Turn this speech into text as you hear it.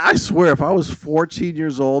I swear, if I was 14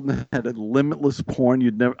 years old and had a limitless porn,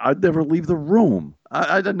 I'd never leave the room.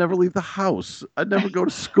 I'd never leave the house. I'd never go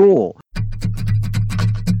to school.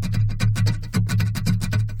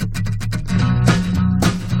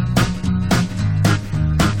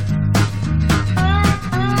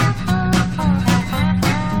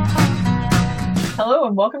 Hello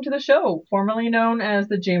and welcome to the show, formerly known as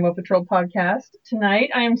the JMOE Patrol podcast.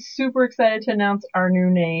 Tonight, I am super excited to announce our new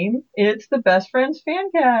name. It's the Best Friends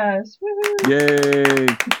Fancast. Yay!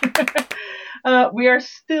 We are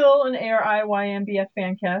still an ARIYMBF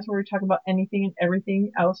fancast where we talk about anything and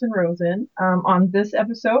everything Alison Rosen. On this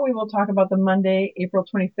episode, we will talk about the Monday, April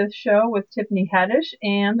 25th show with Tiffany Haddish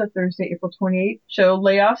and the Thursday, April 28th show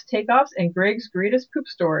Layoffs, Takeoffs, and Greg's Greatest Poop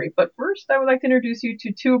Story. But first, I would like to introduce you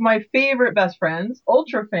to two of my favorite best friends,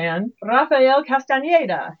 Ultra fan, Rafael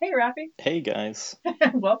Castaneda. Hey, Rafi. Hey, guys.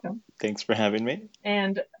 Welcome. Thanks for having me.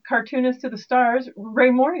 And cartoonist to the stars,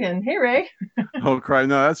 Ray Morgan. Hey, Ray. Oh, cry!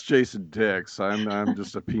 No, that's Jason Dix. I'm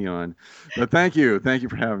just a peon. But thank you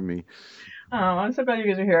for having me. Oh, I'm so glad you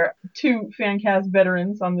guys are here. Two Fancast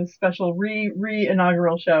veterans on this special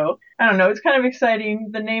re-inaugural show. I don't know, it's kind of exciting.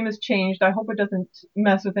 The name has changed. I hope it doesn't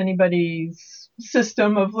mess with anybody's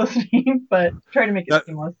system of listening, but try to make it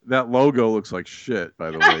seamless. That logo looks like shit,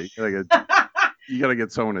 by the way. You gotta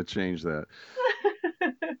get someone to change that.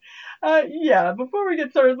 Yeah, before we get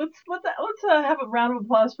started, let's have a round of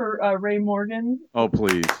applause for Ray Morgan. Oh,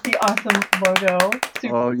 please. The awesome logo.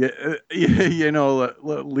 Oh, yeah. You know,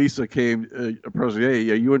 Lisa came, approached me,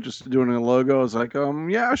 hey, are you interested in doing a logo? I was like,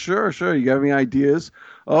 yeah, sure. You got any ideas?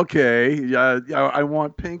 Okay. Yeah, I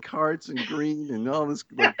want pink hearts and green and all this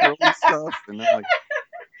like girly stuff. And I'm like,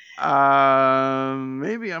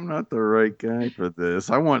 maybe I'm not the right guy for this.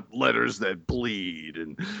 I want letters that bleed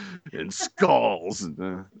and skulls.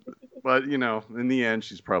 But you know, in the end,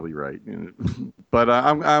 she's probably right. But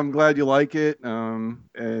I'm glad you like it,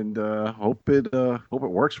 and hope it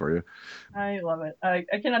works for you. I love it. I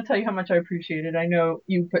cannot tell you how much I appreciate it. I know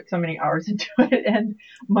you put so many hours into it, and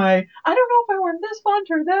I don't know if I want this font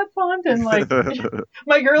or that font, and like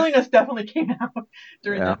my girliness definitely came out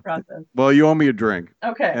during that process. Well, you owe me a drink.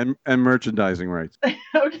 Okay. And merchandising rights.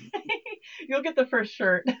 Okay. You'll get the first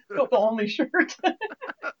shirt, the only shirt.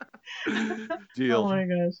 Deal. Oh my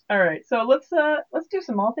gosh. All right. So let's do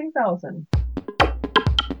some All Things Alison.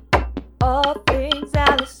 All Things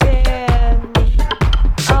Alison.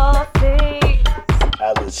 All Things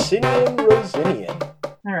Alisinian Rosinian.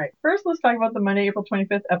 All right. First, let's talk about the Monday, April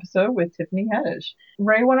 25th episode with Tiffany Haddish.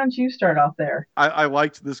 Ray, why don't you start off there? I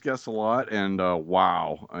liked this guest a lot, and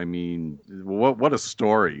wow, I mean, what a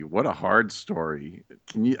story! What a hard story.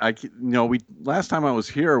 Last time I was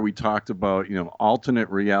here, we talked about alternate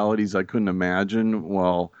realities I couldn't imagine.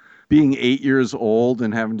 Well, being 8 years old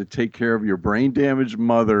and having to take care of your brain damaged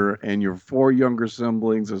mother and your 4 younger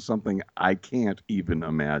siblings is something I can't even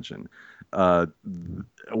imagine.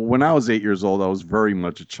 When I was 8 years old, I was very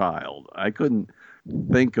much a child. I couldn't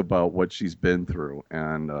think about what she's been through,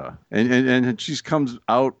 and she comes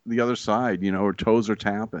out the other side. Her toes are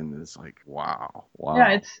tapping. It's like wow.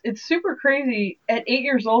 Yeah, it's super crazy at 8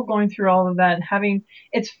 years old going through all of that and having.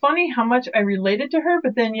 It's funny how much I related to her,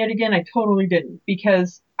 but then yet again I totally didn't,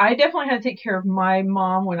 because I definitely had to take care of my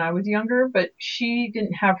mom when I was younger, but she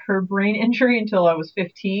didn't have her brain injury until I was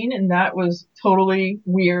 15, and that was totally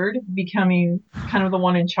weird, becoming kind of the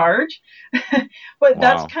one in charge. But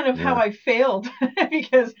that's kind of how I failed,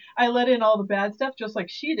 because I let in all the bad stuff just like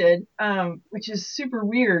she did, which is super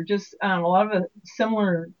weird. Just a lot of the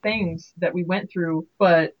similar things that we went through,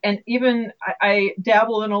 and even I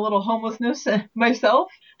dabbled in a little homelessness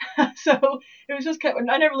myself. So it was just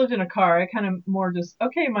I never lived in a car. I kind of more just,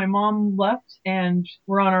 okay, my mom left and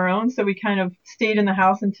we're on our own. So we kind of stayed in the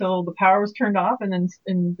house until the power was turned off, and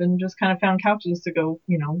then just kind of found couches to go,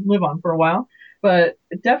 live on for a while. But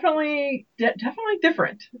definitely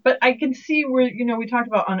different. But I can see where, we talked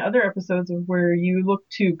about on other episodes of where you look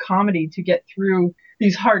to comedy to get through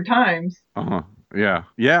these hard times. Uh-huh. Yeah.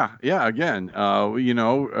 Again,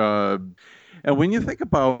 and when you think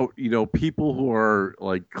about, people who are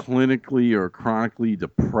like clinically or chronically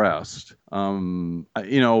depressed, I'm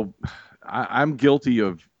guilty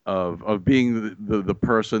of being the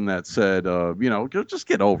person that said, just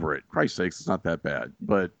get over it. Christ's sakes, it's not that bad.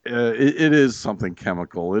 But it is something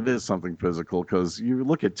chemical. It is something physical, because you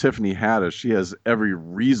look at Tiffany Haddish, she has every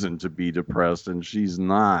reason to be depressed, and she's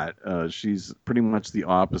not. She's pretty much the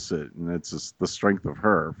opposite, and it's just the strength of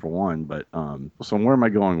her, for one. But so where am I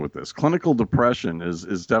going with this? Clinical depression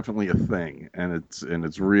is definitely a thing, and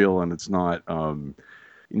it's real, and it's not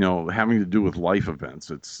having to do with life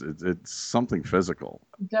events. It's something physical.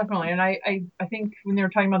 Definitely. And I think when they were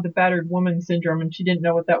talking about the battered woman syndrome and she didn't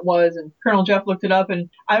know what that was, and Colonel Jeff looked it up, and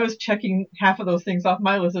I was checking half of those things off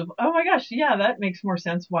my list of, oh my gosh, yeah, that makes more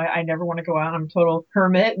sense why I never want to go out. I'm a total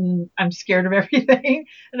hermit and I'm scared of everything.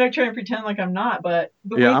 And I try and pretend like I'm not, but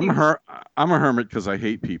the Yeah, way things... I'm a hermit because I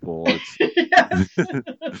hate people. Yes.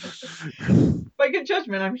 By good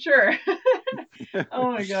judgment, I'm sure.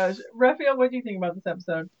 Oh my gosh. Raphael, what do you think about this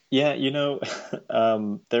episode? Yeah,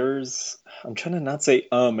 I'm trying to not say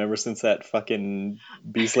ever since that fucking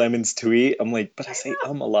Beast Lemon's tweet. I'm like, but I say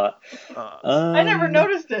a lot. I never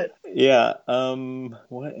noticed it. Yeah,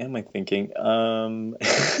 what am I thinking?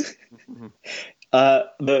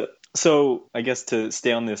 So I guess to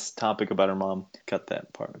stay on this topic about her mom, cut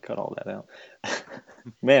that part, cut all that out.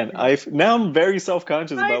 Man, now I'm very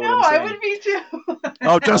self-conscious about what I'm saying. I would be too.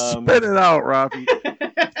 Oh, just spit it out, Rafi.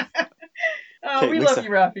 Oh, we Lisa, love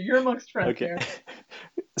you, Rafi. You're amongst friends okay. here.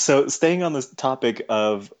 So staying on this topic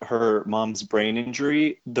of her mom's brain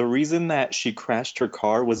injury, the reason that she crashed her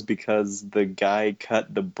car was because the guy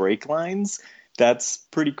cut the brake lines. That's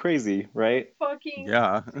pretty crazy, right? Fucking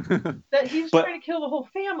yeah. That he was trying to kill the whole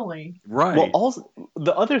family. Right. Well, also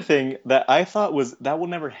the other thing that I thought was that will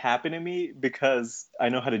never happen to me because I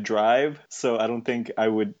know how to drive, so I don't think I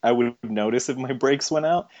would notice if my brakes went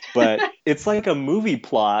out. But it's like a movie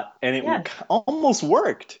plot, and it almost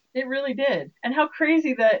worked. It really did. And how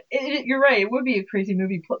crazy that you're right. It would be a crazy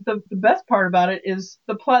movie. The best part about it is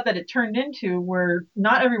the plot that it turned into, where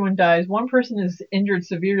not everyone dies. One person is injured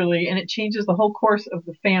severely, and it changes the whole course of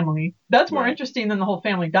the family. That's more interesting than the whole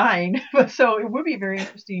family dying. But so it would be a very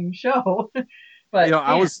interesting show. But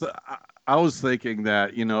I was thinking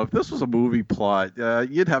that, if this was a movie plot,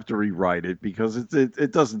 you'd have to rewrite it because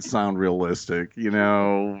it doesn't sound realistic.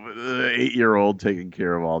 8-year-old taking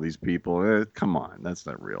care of all these people. Come on, that's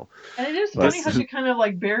not real. And it is funny how she kind of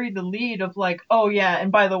like buried the lead of like, oh yeah,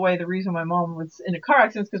 and by the way, the reason my mom was in a car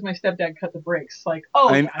accident is because my stepdad cut the brakes. Like,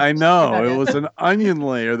 I know it was an onion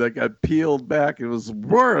layer that got peeled back. It was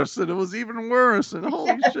worse, and it was even worse. And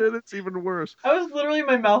holy shit, it's even worse. I was literally,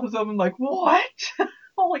 my mouth was open, like, what?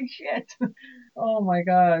 Holy shit. Oh my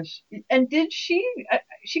gosh. And did she kind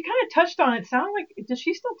of touched on it, sounded like, does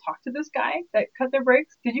she still talk to this guy that cut their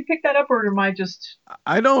brakes? Did you pick that up, or am I just...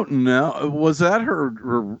 I don't know. Was that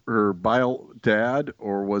her bio dad,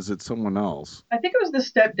 or was it someone else? I think it was the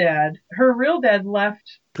stepdad. Her real dad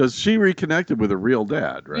left. Because she reconnected with her real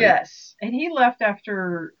dad, right? Yes. And he left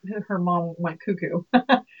after her mom went cuckoo.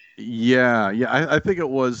 Yeah. I think it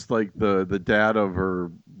was like the dad of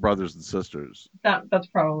her brothers and sisters. That's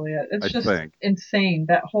probably it. It's just think. Insane.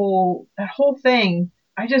 That whole thing.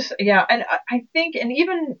 And I think, and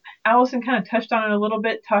even Allison kind of touched on it a little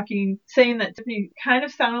bit, saying that Tiffany kind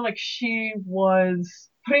of sounded like she was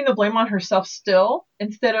putting the blame on herself still,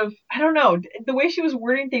 instead of, I don't know, the way she was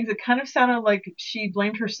wording things, it kind of sounded like she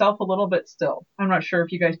blamed herself a little bit still. I'm not sure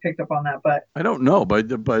if you guys picked up on that, but I don't know,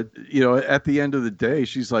 but at the end of the day,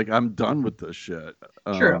 she's like, I'm done with this shit.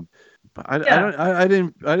 True. But I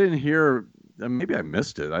didn't hear. Maybe I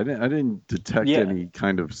missed it. I didn't detect any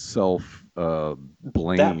kind of self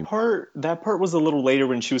blame. That part was a little later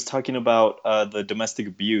when she was talking about the domestic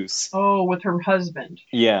abuse. Oh, with her husband.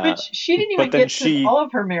 Yeah. Which she didn't even get to all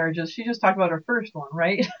of her marriages. She just talked about her first one,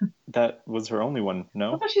 right? That was her only one,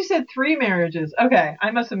 no? I thought she said 3 marriages. Okay,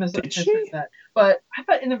 I must have misheard that. But I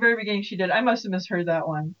thought in the very beginning she did. I must have misheard that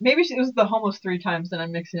one. Maybe it was the homeless 3 times, and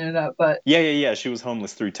I'm mixing it up. But yeah. She was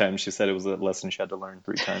homeless 3 times. She said it was a lesson she had to learn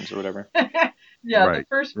 3 times or whatever. The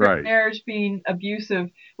first marriage being abusive,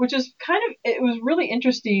 which is it was really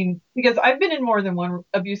interesting because I've been in more than one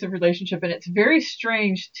abusive relationship, and it's very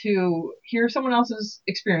strange to hear someone else's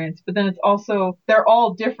experience, but then it's also, they're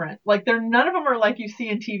all different. Like, none of them are like you see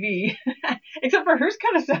in TV, except for hers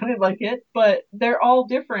kind of sounded like it, but they're all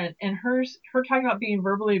different. And her talking about being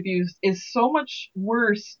verbally abused is so much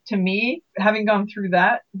worse to me, having gone through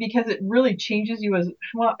that, because it really changes you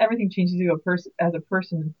everything changes you as a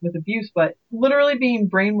person with abuse, but literally being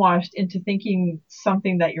brainwashed into thinking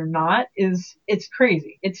something that you're not it's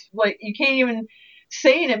crazy. It's like, you can't even,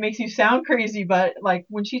 saying it makes you sound crazy, but like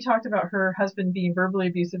when she talked about her husband being verbally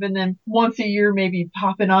abusive and then once a year maybe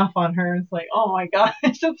popping off on her, it's like, oh my gosh,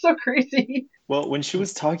 that's so crazy. Well, when she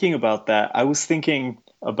was talking about that, I was thinking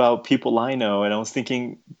about people I know, and I was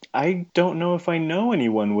thinking, I don't know if I know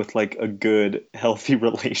anyone with like a good, healthy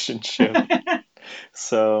relationship.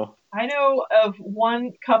 So I know of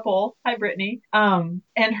one couple, hi Brittany, and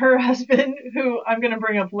her husband, who I'm going to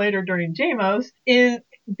bring up later during JMOEs, is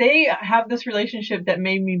they have this relationship that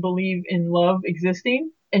made me believe in love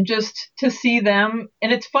existing. and just to see them.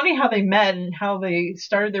 And it's funny how they met and how they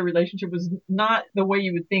started their relationship was not the way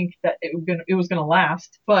you would think that it was gonna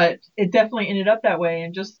last, but it definitely ended up that way.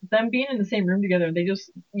 And just them being in the same room together,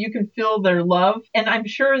 you can feel their love. And I'm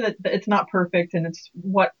sure that it's not perfect, and it's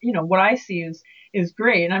what I see is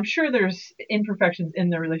great. And I'm sure there's imperfections in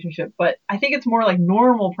their relationship, but I think it's more like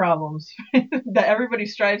normal problems that everybody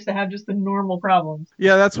strives to have, just the normal problems.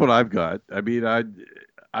 Yeah, that's what I've got. I mean,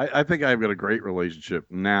 I think I've got a great relationship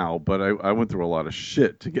now, but I went through a lot of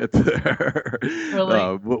shit to get there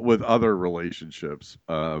Really? with other relationships.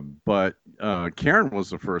 But Karen was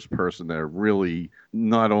the first person that I really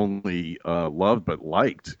not only loved but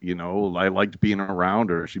liked. You know, I liked being around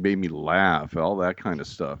her. She made me laugh. All that kind of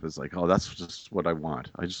stuff. It's like, oh, that's just what I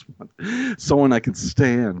want. I just want someone I can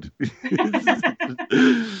stand.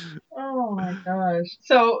 Oh my gosh.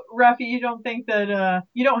 So, Rafi, you don't think that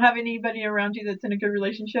you don't have anybody around you that's in a good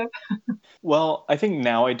relationship? Well, I think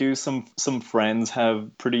now I do. Some friends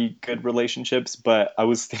have pretty good relationships, but I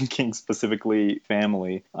was thinking specifically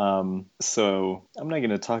family. So I'm not going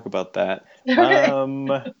to talk about that.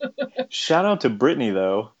 Okay. Shout out to Brittany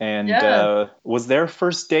though. And Yes. was their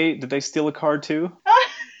first date? Did they steal a car too?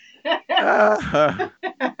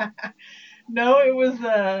 No, it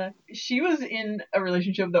was she was in a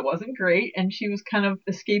relationship that wasn't great, and she was kind of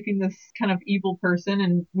escaping this kind of evil person,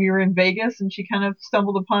 and we were in Vegas and she kind of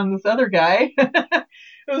stumbled upon this other guy. It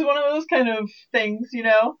was one of those kind of things, you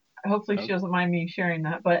know. Hopefully she Okay. doesn't mind me sharing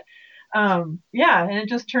that, but yeah, and it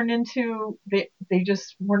just turned into they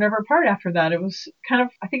just were never apart after that. It was kind of,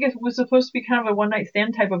 I think it was supposed to be kind of a one night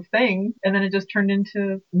stand type of thing, and then it just turned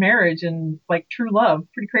into marriage and like true love.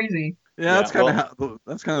 Pretty crazy. Yeah, Yeah, well,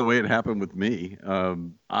 that's kind of the way it happened with me.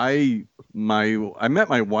 I met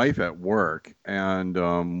my wife at work, and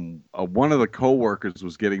one of the coworkers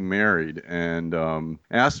was getting married, and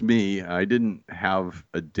asked me. I didn't have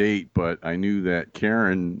a date, but I knew that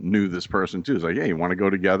Karen knew this person too. It's like, hey, you want to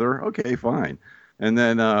go together? Okay, fine. And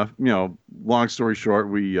then, long story short,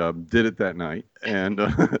 we did it that night, and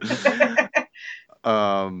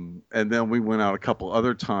and then we went out a couple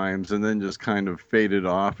other times, and then just kind of faded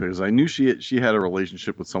off because I knew she had a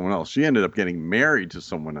relationship with someone else. She ended up getting married to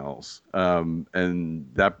someone else, and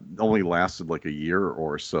that only lasted like a year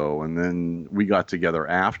or so. And then we got together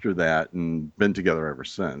after that, and been together ever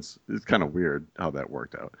since. It's kind of weird how that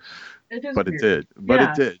worked out. It is But it weird. did. But it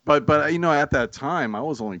Yeah. did. But at that time I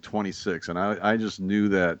was only 26, and I just knew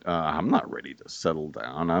that I'm not ready to settle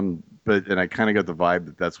down. And I kind of got the vibe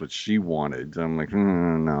that that's what she wanted. I'm like,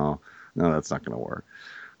 no, no, that's not going to work.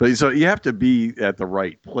 But so you have to be at the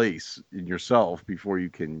right place in yourself before you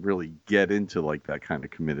can really get into like that kind of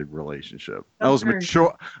committed relationship. That's very true.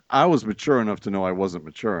 I was mature enough to know I wasn't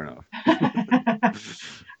mature enough.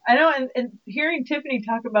 I know, and hearing Tiffany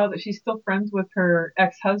talk about that she's still friends with her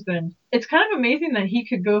ex-husband, it's kind of amazing that he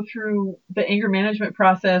could go through the anger management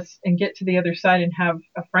process and get to the other side and have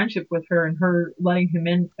a friendship with her and her letting him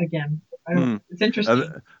in again. I don't. Hmm. It's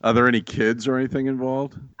interesting. Are there any kids or anything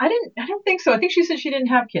involved? I don't think so. I think she said she didn't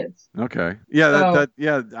have kids. Okay. Yeah, So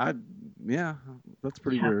yeah, that's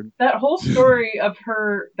pretty yeah, weird. that whole story of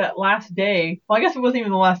her that last day. Well, I guess it wasn't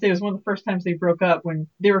even the last day. It was one of the first times they broke up when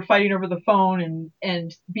they were fighting over the phone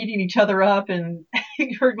and beating each other up, and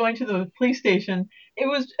her going to the police station. It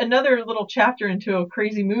was another little chapter into a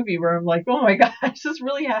crazy movie where I'm like, oh my gosh, is this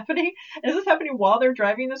really happening? Is this happening while they're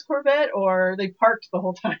driving this Corvette, or they parked the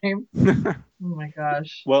whole time? Oh my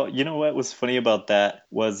gosh. well, you know what was funny about that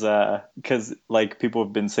was because like people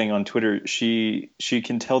have been saying on Twitter, she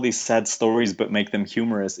can tell these sad stories but make them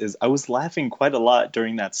humorous. Is I was laughing quite a lot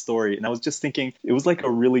during that story, and I was just thinking it was like a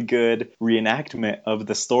really good reenactment of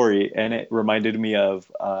the story, and it reminded me of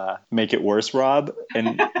Make It Worse, Rob,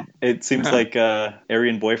 and it seems like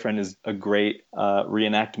Aryan Boyfriend is a great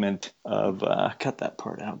reenactment of cut that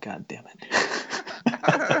part out, god damn it.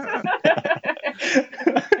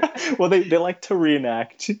 Well, they like to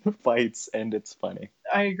reenact fights, and it's funny.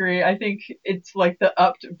 I agree. I think it's like the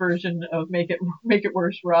upped version of Make It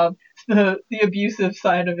Worse, Rob. It's the abusive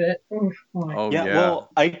side of it. Oof, oh my. Oh Yeah, yeah. well,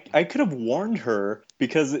 I could have warned her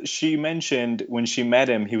because she mentioned when she met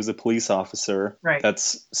him, he was a police officer. Right.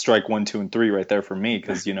 That's strike 1, 2, and 3 right there for me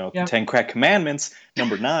because, the Yep. 10 crack commandments,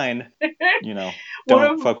 number 9, you know, one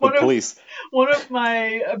don't of fuck one with of police. one of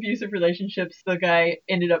my abusive relationships, the guy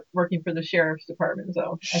ended up working for the sheriff's department.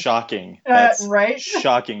 So Shocking. That's right.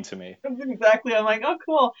 shocking to me. That's exactly. I'm like, oh,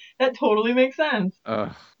 cool. That totally makes sense. Uh,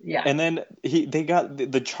 Yeah. And then they got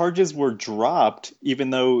the charges were dropped, even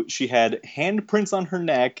though she had handprints on her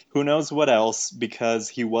neck. Who knows what else? Because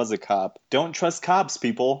he was a cop. Don't trust cops,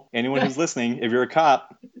 people. Anyone who's listening, if you're a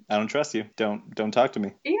cop, I don't trust you. Don't talk to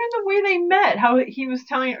me. Even the way they met, how he was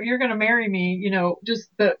telling her, you're going to marry me, just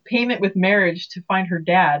the payment with marriage to find her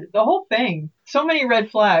dad, the whole thing. So many red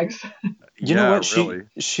flags. You know Yeah, what? really.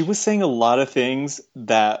 She was saying a lot of things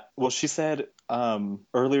that, well, she said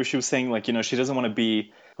earlier, she was saying, like, she doesn't want to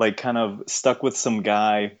be like kind of stuck with some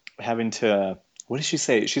guy having to, what did she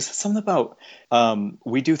say? She said something about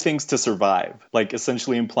we do things to survive, like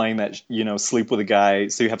essentially implying that, sleep with a guy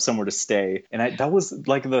so you have somewhere to stay. And that was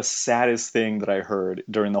like the saddest thing that I heard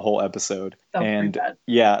during the whole episode. Sounds pretty And bad.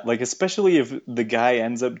 yeah, like especially if the guy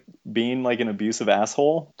ends up being like an abusive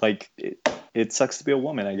asshole, like it sucks to be a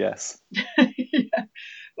woman, I guess. Yeah.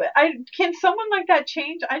 But can someone like that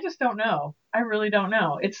change? I just don't know. I really don't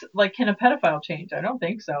know. It's like, can a pedophile change? I don't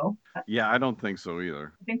think so. Yeah, I don't think so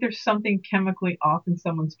either. I think there's something chemically off in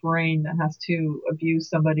someone's brain that has to abuse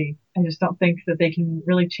somebody. I just don't think that they can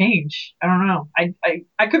really change. I don't know.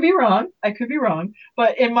 I could be wrong. I could be wrong.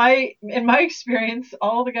 But in my experience,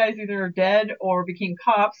 all the guys either are dead or became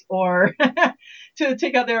cops or to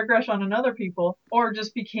take out their aggression on other people, or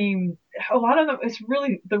just became, a lot of them. It's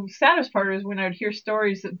really, the saddest part is when I'd hear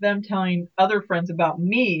stories of them telling other friends about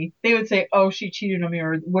me, they would say, oh, she cheated on me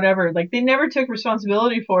or whatever. Like, they never took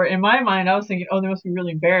responsibility for it. In my mind, I was thinking, oh, they must be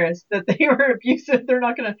really embarrassed that they were abusive. They're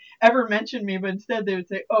not going to ever mention me. But instead they would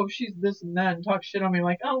say, oh, she's this and that, and talk shit on me.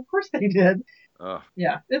 Like, oh, of course they did.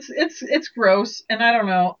 Yeah, it's gross. And I don't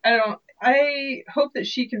know. I hope that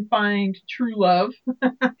she can find true love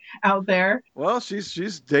out there. Well,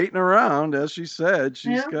 she's dating around, as she said.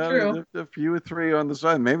 She's Yeah, got true. a few or three on the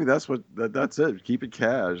side. Maybe that's it. Keep it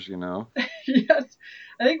cash, Yes.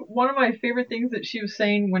 I think one of my favorite things that she was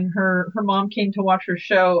saying when her mom came to watch her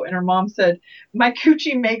show, and her mom said, my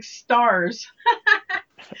coochie makes stars.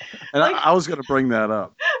 And Like, I was going to bring that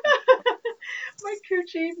up. my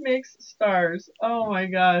coochie makes stars. Oh my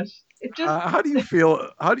gosh. It just, How do you feel?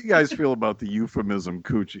 How do you guys feel about the euphemism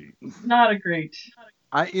coochie? not a great.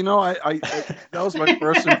 I that was my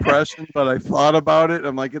first impression, but I thought about it.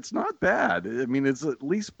 I'm like, it's not bad. I mean, it's at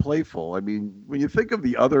least playful. I mean, when you think of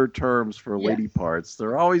the other terms for Yes. lady parts,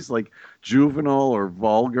 they're always like juvenile or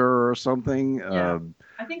vulgar or something. Yeah.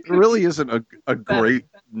 I think There really coochie isn't a great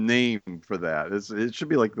name for that. It should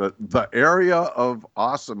be like the area of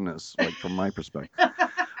awesomeness, like from my perspective.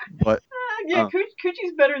 But yeah,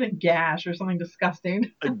 coochie's better than gash or something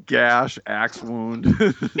disgusting. a gash, axe wound,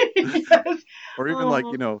 Yes. or even like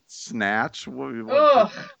Oh. snatch.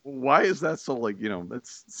 Ugh. Why is that so like that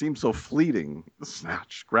seems so fleeting?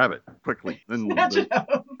 Snatch, grab it quickly, Snatch then it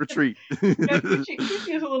up. retreat. Yeah,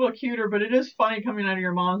 coochie is a little cuter, but it is funny coming out of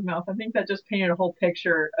your mom's mouth. I think that just painted a whole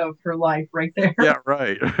picture of her life right there. Yeah,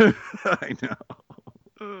 right. I know.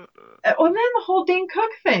 Oh, and then the whole Dane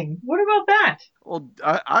Cook thing. What about that? Well,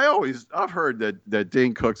 I've heard that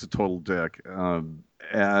Dane Cook's a total dick,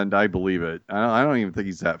 and I believe it. I don't even think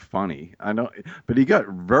he's that funny. I know, but he got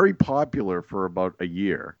very popular for about a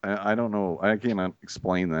year. I don't know. I cannot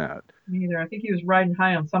explain that. Me either. I think he was riding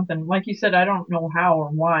high on something. Like you said, I don't know how or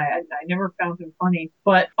why. I never found him funny.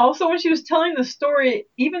 But also when she was telling the story,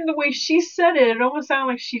 even the way she said it, it almost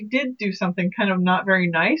sounded like she did do something kind of not very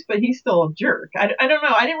nice, but he's still a jerk. I don't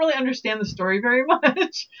know. I didn't really understand the story very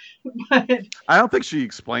much. But I don't think she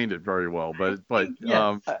explained it very well, but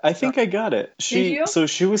yes. I think I got it. you? So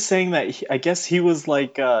she was saying that I guess he was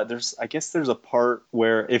like there's a part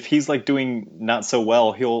where if he's like doing not so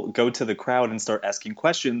well, he'll go to the crowd and start asking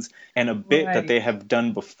questions. And a bit that Right. they have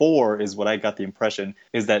done before is what I got the impression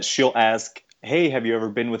is that she'll ask, hey, have you ever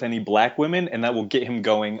been with any black women? And that will get him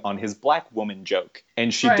going on his black woman joke.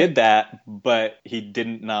 And she Right. did that, but he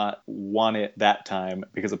didn't not want it that time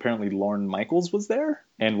because apparently Lorne Michaels was there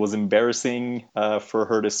and was embarrassing for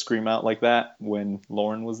her to scream out like that when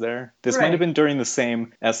Lauren was there. This might Right. have been during the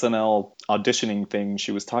same SNL auditioning thing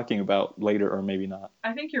she was talking about later, or maybe not.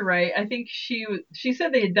 I think you're right. I think she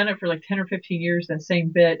said they had done it for like 10 or 15 years, that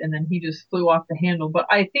same bit, and then he just flew off the handle. But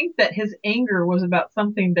I think that his anger was about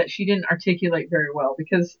something that she didn't articulate very well,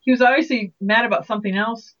 because he was obviously mad about something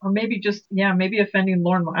else, or maybe just, maybe offending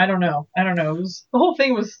Lauren. I don't know. It was, the whole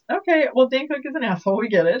thing was, okay, well, Dan Cook is an asshole. We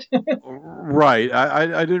get it. right.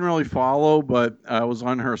 I didn't really follow, but I was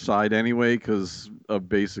on her side anyway because of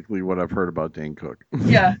basically what I've heard about Dane Cook.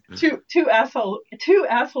 Yeah, two assholes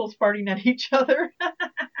farting at each other.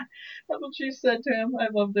 That's what she said to him. I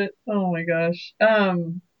loved it. Oh my gosh.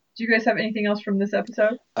 Do you guys have anything else from this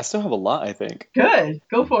episode? I still have a lot, I think. Good.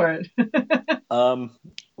 Go for it.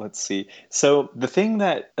 Let's see. So the thing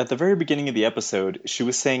that at the very beginning of the episode, she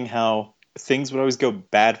was saying how things would always go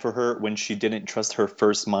bad for her when she didn't trust her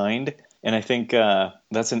first mind. And I think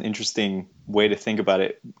that's an interesting way to think about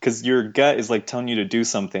it, because your gut is like telling you to do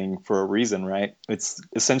something for a reason, right? It's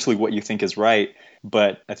essentially what you think is right.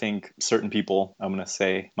 But I think certain people, I'm going to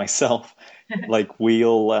say myself, like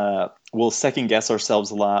we'll second guess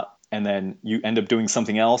ourselves a lot, and then you end up doing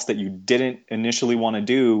something else that you didn't initially want to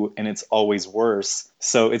do, and it's always worse.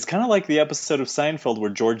 So it's kind of like the episode of Seinfeld where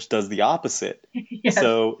George does the opposite. Yes.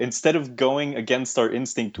 So instead of going against our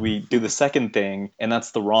instinct, we do the second thing, and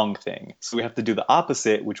that's the wrong thing. So we have to do the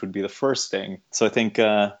opposite, which would be the first thing. So I think you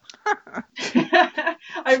know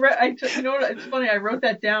what? It's funny. I wrote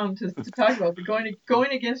that down to talk about the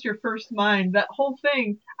going against your first mind. That whole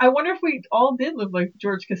thing. I wonder if we all did live like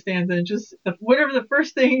George Costanza, and just whatever the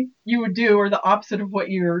first thing you would do, or the opposite of what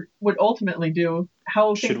you would ultimately do.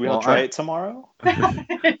 How should things we all try it tomorrow?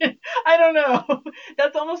 I don't know.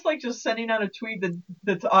 That's almost like just sending out a tweet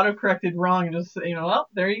that's autocorrected wrong, and just well,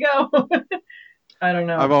 there you go. I don't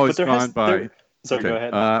know. I've always But there gone has by. there, sorry, go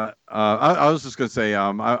ahead. I was just gonna say,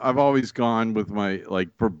 I've always gone with my, like,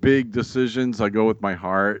 for big decisions, I go with my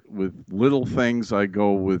heart. With little things, I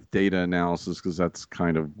go with data analysis, because that's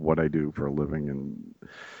kind of what I do for a living,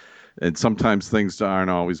 and sometimes things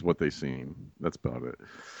aren't always what they seem. That's about it.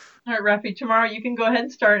 All right, Rafi, tomorrow you can go ahead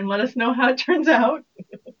and start and let us know how it turns out.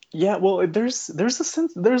 Yeah, well, there's a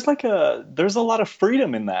sense, there's a lot of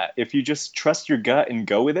freedom in that. If you just trust your gut and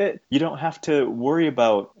go with it, you don't have to worry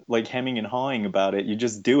about like hemming and hawing about it. You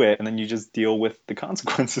just do it, and then you just deal with the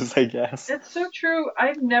consequences, I guess. It's so true.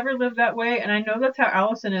 I've never lived that way, and I know that's how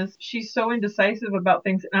Allison is. She's so indecisive about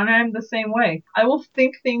things, and I'm the same way. I will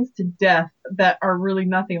think things to death that are really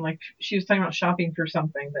nothing. Like she was talking about shopping for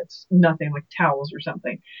something that's nothing, like towels or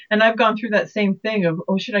something. And I've gone through that same thing of,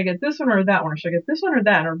 oh, should I get this one or that one? Or should I get this one or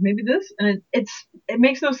that? Or maybe this? And it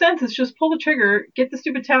makes no sense. It's just pull the trigger, get the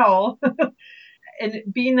stupid towel. And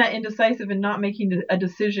being that indecisive and not making a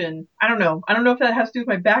decision, I don't know. I don't know if that has to do with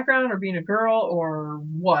my background or being a girl or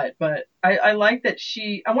what, but I like that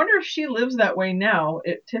I wonder if she lives that way now,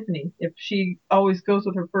 Tiffany, if she always goes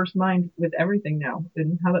with her first mind with everything now,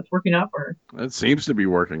 and how that's working out for her. It seems to be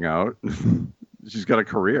working out. She's got a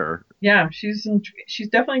career. Yeah, she's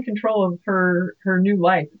definitely in control of her new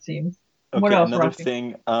life, it seems. Okay, What else, another Rocky?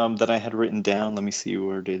 thing that I had written down. Let me see,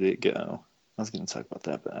 where did it go? I was going to talk about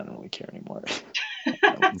that, but I don't really care anymore.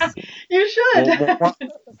 You should.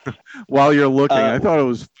 While you're looking, I thought it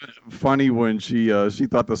was funny when she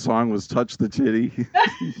thought the song was "Touch the Titty"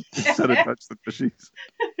 instead of "Touch the Tushies."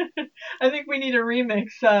 I think we need a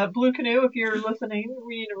remix. Blue Canoe, if you're listening,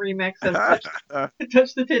 we need a remix of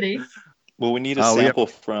Touch the Titty. Well, we need a sample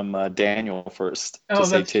from Daniel first to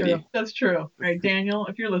say that's titty. True. That's true. All right, Daniel,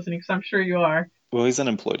 if you're listening, because I'm sure you are. Well, he's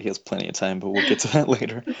unemployed. He has plenty of time, but we'll get to that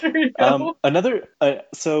later. There you go.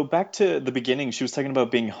 So back to the beginning, she was talking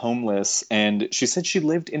about being homeless, and she said she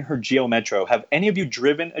lived in her Geo Metro. Have any of you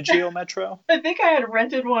driven a Geo Metro? I think I had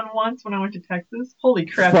rented one once when I went to Texas. Holy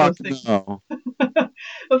crap, Fuck those things. no.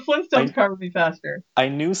 The Flintstones car would be faster. I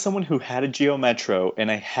knew someone who had a Geo Metro,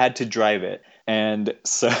 and I had to drive it. And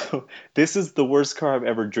so this is the worst car I've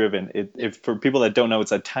ever driven. If for people that don't know,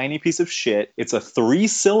 it's a tiny piece of shit. It's a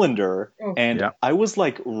 3-cylinder, and I was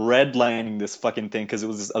like redlining this fucking thing because it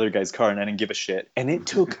was this other guy's car, and I didn't give a shit. And it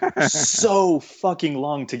took so fucking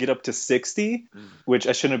long to get up to 60, which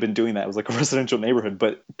I shouldn't have been doing that. It was like a residential neighborhood,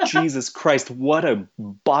 but Jesus Christ, what a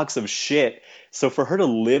box of shit. So for her to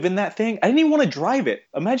live in that thing, I didn't even want to drive it.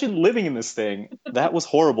 Imagine living in this thing. That was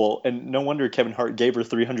horrible. And no wonder Kevin Hart gave her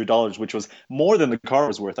 $300, which was more than the car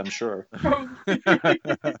was worth, I'm sure.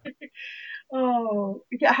 Oh,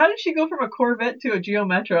 yeah. How did she go from a Corvette to a Geo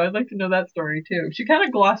Metro? I'd like to know that story too. She kind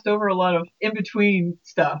of glossed over a lot of in between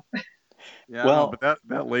stuff. Yeah, well, but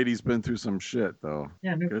that lady's been through some shit, though.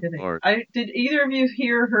 Yeah, no Good kidding. Lord. Did either of you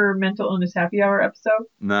hear her mental illness happy hour episode?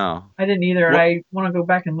 No. I didn't either. Well, I want to go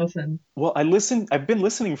back and listen. Well, I've been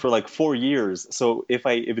listening for like 4 years. So if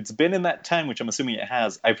it's been in that time, which I'm assuming it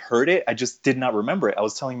has, I've heard it. I just did not remember it. I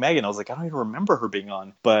was telling Megan, I was like, I don't even remember her being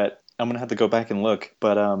on, but I'm going to have to go back and look.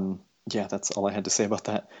 But yeah, that's all I had to say about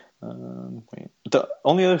that. Wait. The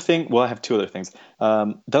only other thing, well, I have two other things.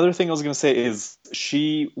 The other thing I was going to say is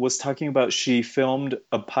she was talking about she filmed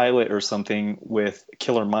a pilot or something with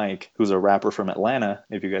Killer Mike, who's a rapper from Atlanta,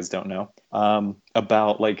 if you guys don't know,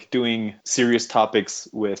 about like doing serious topics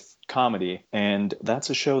with comedy. And that's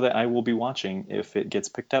a show that I will be watching if it gets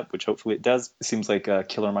picked up, which hopefully it does. It seems like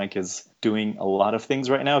Killer Mike is doing a lot of things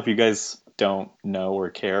right now. If you guys don't know or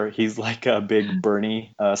care, he's like a big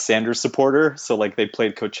Bernie Sanders supporter. So like they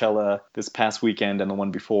played Coachella this past weekend and the one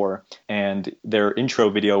before, and their intro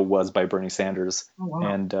video was by Bernie Sanders. Oh, wow.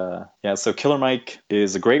 And yeah, so Killer Mike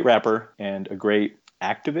is a great rapper and a great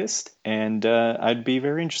activist, and I'd be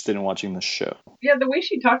very interested in watching this show. Yeah, the way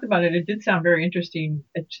she talked about it did sound very interesting.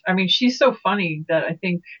 I mean, she's so funny that I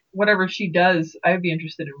think whatever she does, I would be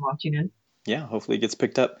interested in watching it. Yeah, hopefully it gets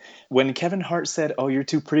picked up. When Kevin Hart said, "Oh, you're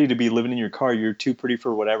too pretty to be living in your car. You're too pretty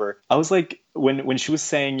for whatever," I was like, when she was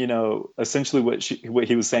saying, essentially what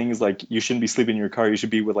he was saying is like, you shouldn't be sleeping in your car. You should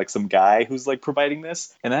be with like some guy who's like providing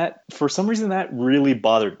this. And that, for some reason, that really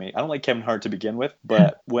bothered me. I don't like Kevin Hart to begin with,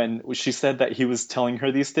 but when she said that he was telling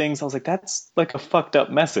her these things, I was like, that's like a fucked up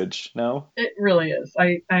message. No, it really is.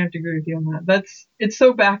 I have to agree with you on that. It's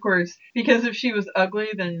so backwards, because if she was ugly,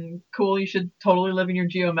 then cool, you should totally live in your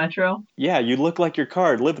Geo Metro. Yeah, you look like your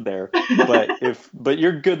car, live there. But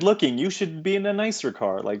you're good looking, you should be in a nicer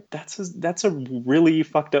car. Like that's a really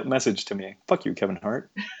fucked up message to me. Fuck you, Kevin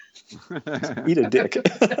Hart. Eat a dick.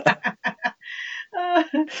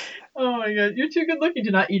 Oh my god, you're too good looking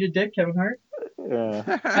to not eat a dick, Kevin Hart.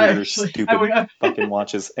 Your stupid fucking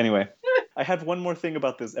watches. Anyway, I had one more thing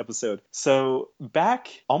about this episode. So back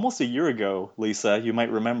almost a year ago, Lisa, you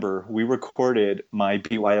might remember, we recorded my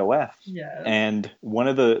BYOF. Yes. And one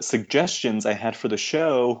of the suggestions I had for the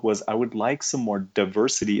show was I would like some more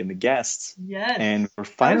diversity in the guests. Yes. And we're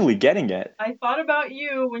finally getting it. I thought about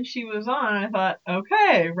you when she was on. I thought,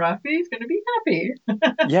 okay, Rafi's going to be happy.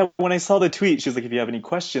 Yeah, when I saw the tweet, she was like, if you have any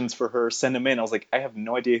questions for her, send them in. I was like, I have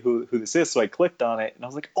no idea who this is. So I clicked on it and I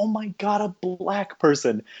was like, oh my God, a black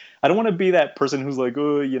person. I don't want to be that person who's like,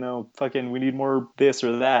 oh, fucking, we need more this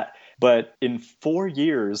or that. But in 4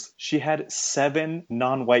 years, she had 7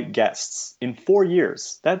 non-white guests. In 4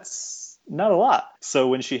 years. That's not a lot. So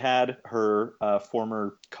when she had her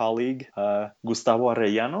former colleague, Gustavo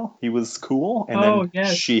Arellano, he was cool. And then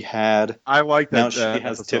she had... I like that. Now she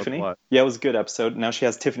has Tiffany. Yeah, it was a good episode. Now she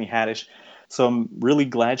has Tiffany Haddish. So I'm really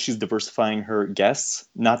glad she's diversifying her guests.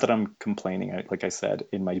 Not that I'm complaining, like I said,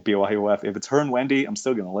 in my BYOF. If it's her and Wendy, I'm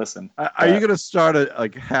still going to listen. Are you going to start a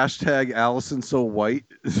hashtag Allison so white?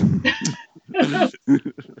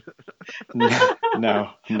 No.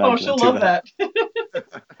 Oh, she'll love that.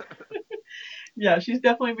 Yeah, she's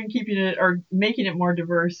definitely been keeping it or making it more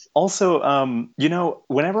diverse. Also,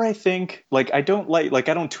 whenever I think, like, I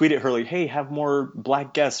don't tweet at her like, hey, have more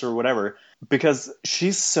black guests or whatever, because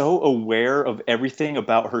she's so aware of everything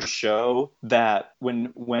about her show that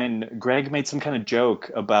when Greg made some kind of joke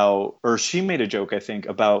about, or she made a joke, I think,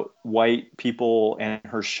 about white people and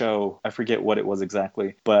her show, I forget what it was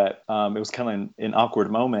exactly, but it was kind of an awkward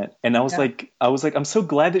moment. And I was like, I'm so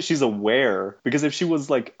glad that she's aware, because if she was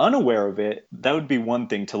like unaware of it, that would be one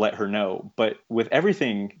thing to let her know. But with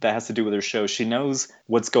everything that has to do with her show, she knows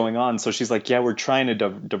what's going on. So she's like, yeah, we're trying to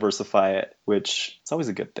diversify it, which is always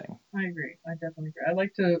a good thing. I agree. I definitely agree. I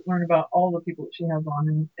like to learn about all the people that she has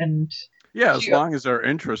on, and yeah, as long as they're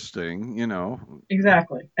interesting,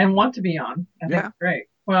 Exactly, and want to be on. I think it's great.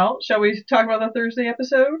 Well, shall we talk about the Thursday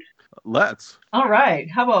episode? Let's. All right.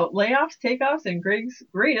 How about layoffs, takeoffs, and Greg's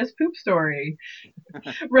greatest poop story?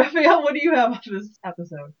 Rafael, what do you have on this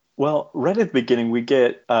episode? Well, right at the beginning, we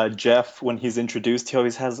get Jeff, when he's introduced, he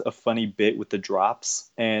always has a funny bit with the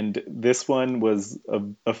drops. And this one was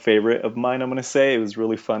a favorite of mine, I'm going to say. It was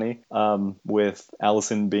really funny, with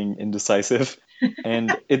Allison being indecisive.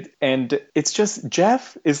 And it's just,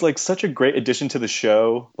 Jeff is like such a great addition to the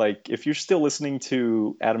show. Like, if you're still listening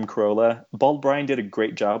to Adam Carolla, Bald Brian did a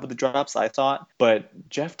great job with the drops, I thought. But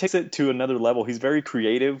Jeff takes it to another level. He's very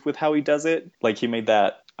creative with how he does it. Like, he made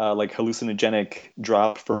that like hallucinogenic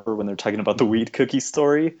drop for her when they're talking about the weed cookie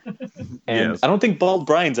story. And I don't think Bald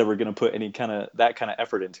Brian's ever going to put any that kind of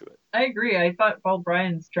effort into it. I agree. I thought Bald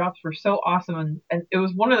Brian's drops were so awesome. And it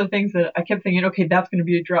was one of the things that I kept thinking, okay, that's going to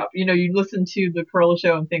be a drop. You listen to the Carolla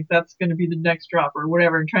show and think that's going to be the next drop or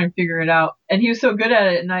whatever, and try and figure it out. And he was so good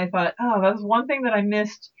at it. And I thought, oh, that's one thing that I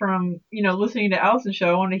missed from, listening to Allison's show.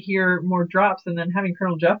 I want to hear more drops, and then having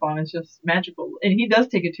Colonel Jeff on is just magical. And he does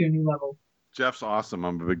take it to a new level. Jeff's awesome.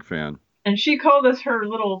 I'm a big fan. And she called us her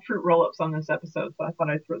little fruit roll-ups on this episode, so I thought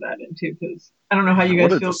I'd throw that in too, because I don't know how you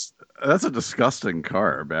guys feel. That's a disgusting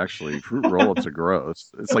carb, actually. Fruit roll-ups are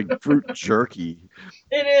gross. It's like fruit jerky.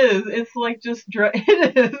 It is. It's like just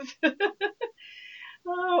it is.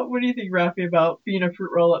 What do you think, Rafi, about being a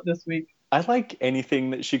fruit roll-up this week? I like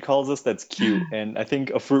anything that she calls us that's cute, and I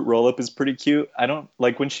think a fruit roll-up is pretty cute. I don't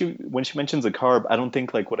like when she mentions a carb, I don't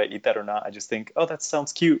think like would I eat that or not. I just think, oh, that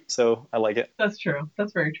sounds cute, so I like it. That's true.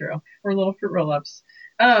 That's very true. We're little fruit roll-ups.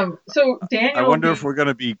 So Daniel, I wonder if we're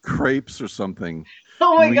gonna be crepes or something.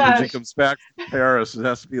 Oh my gosh! When she comes back from Paris, it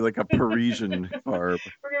has to be like a Parisian carb.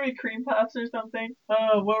 We're gonna be cream puffs or something.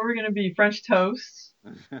 Oh, what we're gonna be? French toast.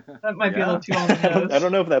 That might be a little too on the nose. I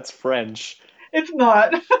don't know if that's French. It's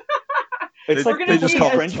not. It's They, like they people just be think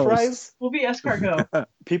call it French toast. fries. We'll be escargot.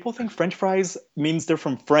 People think French fries means they're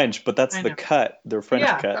from French, but that's I the know. cut. They're French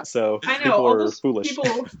Yeah, cut. So I know. people All are those foolish.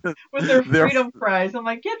 people with their They're freedom fries. I'm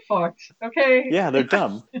like, get fucked. Okay. Yeah, they're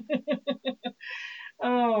dumb.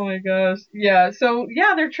 Oh my gosh. Yeah. So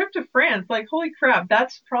yeah, their trip to France, like holy crap,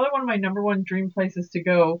 that's probably one of my number one dream places to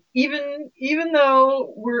go. Even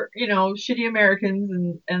though we're, shitty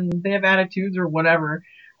Americans and they have attitudes or whatever.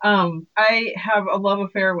 I have a love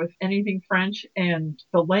affair with anything French and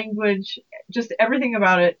the language, just everything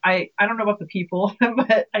about it. I don't know about the people,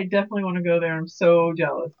 but I definitely want to go there. I'm so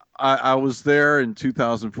jealous. I was there in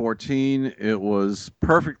 2014. It was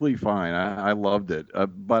perfectly fine. I loved it.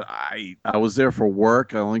 But I was there for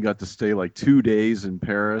work. I only got to stay like 2 days in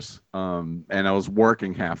Paris, and I was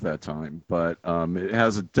working half that time. But it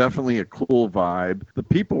has definitely a cool vibe. The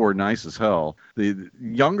people were nice as hell. The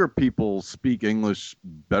younger people speak English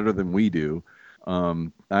better than we do.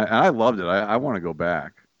 I loved it. I want to go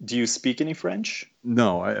back. Do you speak any French?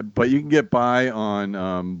 No, but you can get by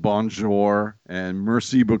on bonjour and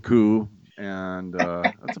merci beaucoup, and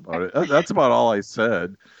that's about it. That's about all I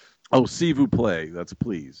said. Oh, s'il vous plaît. That's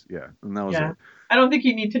please. Yeah, and that was Yeah. it. I don't think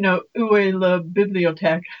you need to know où est la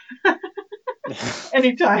bibliothèque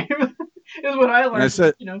anytime. Is what I And I learned,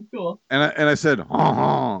 said, school. I said, ha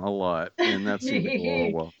ha, a lot, and that seemed to go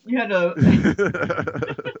over well. You had to.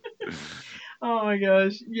 Oh my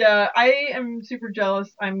gosh. Yeah, I am super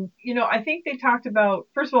jealous. I think they talked about,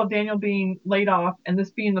 first of all, Daniel being laid off and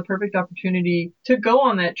this being the perfect opportunity to go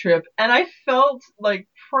on that trip. And I felt like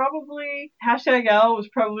probably #Al was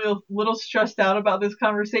probably a little stressed out about this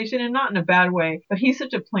conversation and not in a bad way, but he's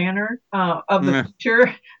such a planner of the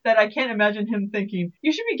future that I can't imagine him thinking,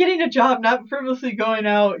 you should be getting a job, not frivolously going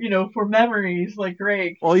out, for memories like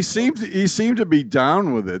Greg. Well, he seemed to be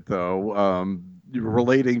down with it though.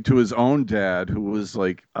 Relating to his own dad, who was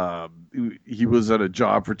like, he was at a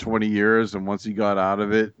job for 20 years, and once he got out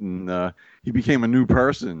of it, and he became a new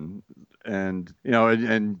person, and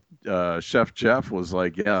Chef Jeff was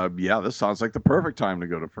like, yeah, this sounds like the perfect time to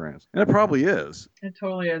go to France, and it probably is. It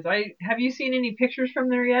totally is. Have you seen any pictures from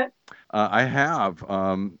there yet? I have.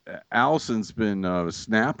 Allison's been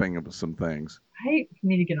snapping of some things. I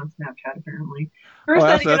need to get on Snapchat apparently. Oh, First, I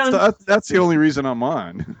had to get on. that's the only reason I'm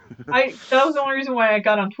on. That was the only reason why I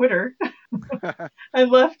got on Twitter. I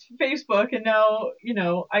left Facebook, and now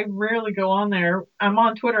I rarely go on there. I'm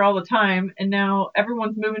on Twitter all the time, and now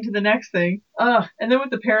everyone's moving to the next thing. And then with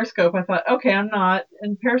the Periscope, I thought, okay, I'm not.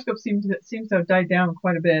 And Periscope seems to have died down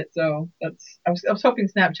quite a bit. So I was hoping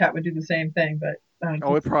Snapchat would do the same thing, but.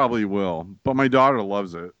 Oh, it probably will. But my daughter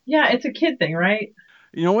loves it. Yeah, it's a kid thing, right?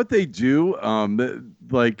 You know what they do?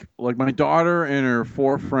 Like my daughter and her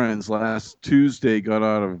 4 friends last Tuesday got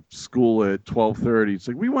out of school at 12:30. It's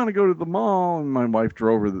like, we want to go to the mall, and my wife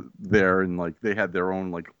drove there, and like they had their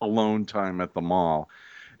own like alone time at the mall.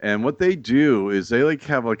 And what they do is they like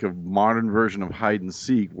have like a modern version of hide and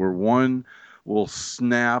seek, where one will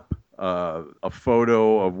snap a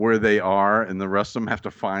photo of where they are, and the rest of them have to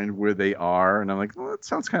find where they are. And I'm like, well, that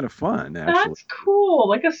sounds kind of fun, actually. That's cool,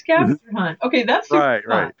 like a scavenger hunt. Okay, that's super right,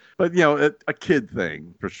 fun. right. But a kid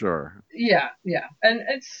thing for sure. Yeah, and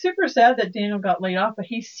it's super sad that Daniel got laid off. But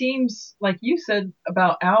he seems, like you said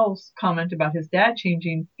about Al's comment about his dad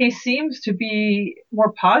changing, he seems to be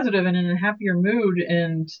more positive and in a happier mood.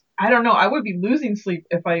 And I don't know, I would be losing sleep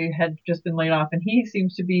if I had just been laid off, and he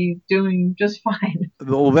seems to be doing just fine.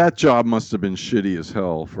 Well, that job must have been shitty as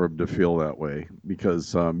hell for him to feel that way,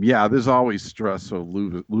 because there's always stress of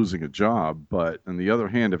losing a job, but on the other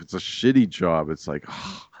hand, if it's a shitty job, it's like,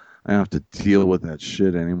 I don't have to deal with that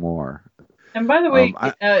shit anymore. And by the way,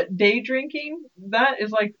 day drinking, that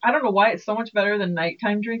is like, I don't know why it's so much better than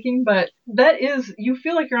nighttime drinking, but that is, you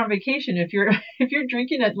feel like you're on vacation. If you're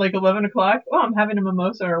drinking at like 11 o'clock, oh, I'm having a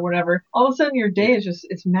mimosa or whatever, all of a sudden your day is just,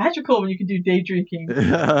 it's magical when you can do day drinking.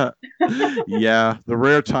 Yeah, the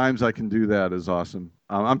rare times I can do that is awesome.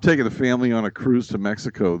 I'm taking the family on a cruise to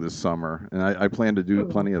Mexico this summer, and I plan to do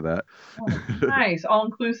plenty of that. Oh, nice. All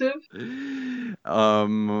inclusive?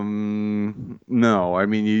 No, I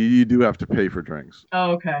mean you do have to pay for drinks.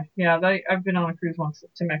 Oh, okay. Yeah, I've been on a cruise once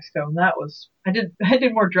to Mexico, and that was, I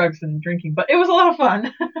did more drugs than drinking, but it was a lot of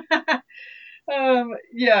fun.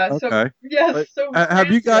 Yeah. Okay. So yes. So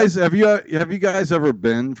have you guys ever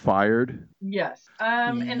been fired? Yes.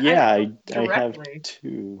 And yeah, I have directly.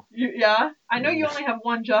 too. Yeah. I know you only have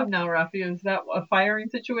one job now, Rafi. Is that a firing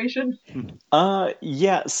situation?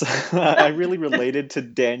 Yes. I really related to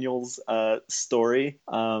Daniel's story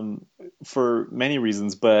for many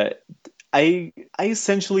reasons, but I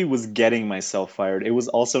essentially was getting myself fired. It was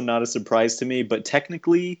also not a surprise to me, but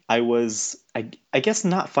technically I guess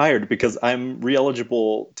not fired because I'm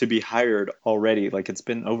re-eligible to be hired already. Like it's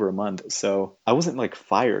been over a month, so I wasn't like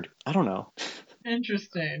fired. I don't know.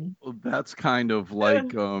 Interesting. Well, that's kind of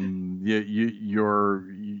like you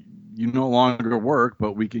no longer work,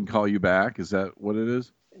 but we can call you back. Is that what it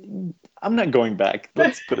is? I'm not going back.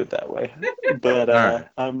 Let's put it that way. But All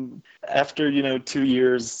right. after 2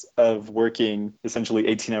 years of working essentially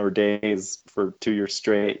 18-hour days for 2 years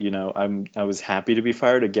straight, I was happy to be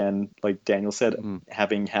fired again. Like Daniel said, Mm.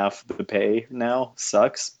 having half the pay now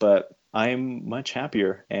sucks, but I'm much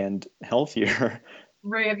happier and healthier.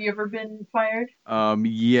 Ray, have you ever been fired?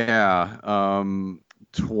 Yeah,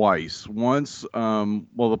 twice. Once,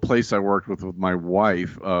 well, the place I worked with my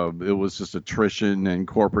wife, it was just attrition and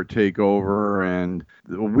corporate takeover, and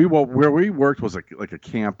where we worked was like a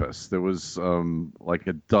campus. There was like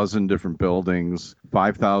a dozen different buildings,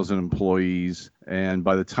 5,000 employees, and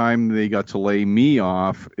by the time they got to lay me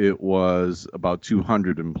off, it was about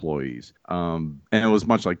 200 employees. And it was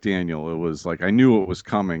much like Daniel. It was like I knew it was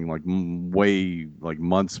coming, like way like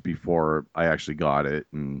months before I actually got it,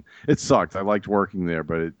 and it sucked. I liked working there,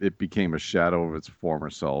 but it became a shadow of its former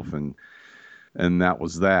self, and that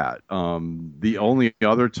was that. The only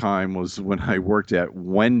other time was when I worked at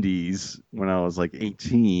Wendy's when I was like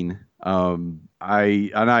 18.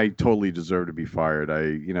 I totally deserve to be fired.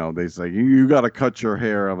 They say you got to cut your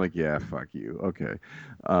hair. I'm like, yeah, fuck you. Okay.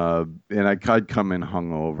 And I'd come in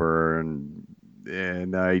hungover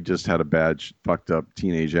and I just had a bad fucked up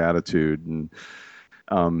teenage attitude, and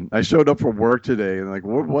I showed up for work today, and like,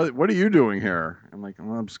 what are you doing here? I'm like,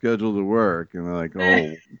 I'm scheduled to work, and they're like,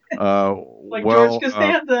 oh, Like George well,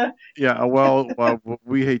 Costanza. yeah, well,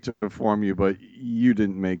 we hate to inform you, but you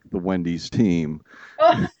didn't make the Wendy's team.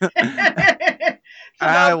 Oh. So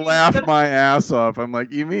I that laughed my ass off. I'm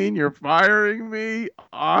like, you mean you're firing me?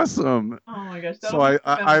 Awesome. oh my gosh, So that'll be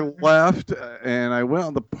I left and I went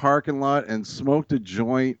on the parking lot and smoked a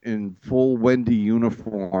joint in full Wendy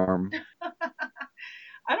uniform.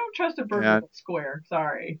 I don't trust a burger And that's square.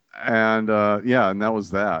 Sorry. yeah, and that was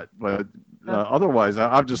that. But otherwise,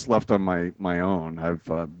 I've just left on my own.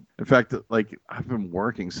 In fact, like I've been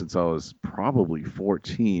working since I was probably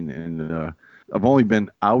 14, and I've only been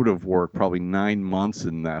out of work probably 9 months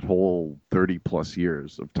in that whole 30 plus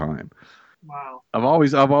years of time. Wow. I've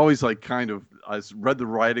always like kind of I read the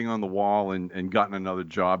writing on the wall and gotten another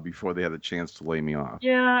job before they had a chance to lay me off.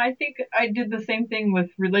 Yeah, I think I did the same thing with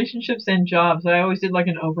relationships and jobs. I always did like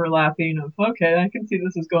an overlapping of, okay, I can see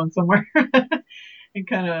this is going somewhere. And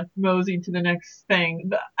kind of mosey to the next thing.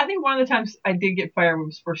 But I think one of the times I did get fired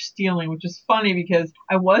was for stealing, which is funny because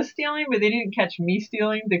I was stealing, but they didn't catch me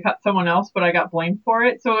stealing. They caught someone else, but I got blamed for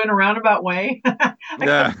it. So in a roundabout way,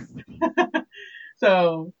 Yeah,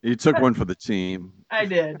 so you took one for the team. I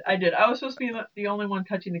did. I was supposed to be the only one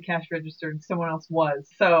touching the cash register, and someone else was.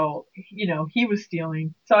 So, he was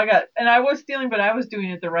stealing. So and I was stealing, but I was doing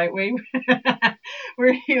it the right way,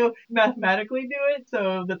 where you mathematically do it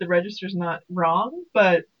so that the register's not wrong.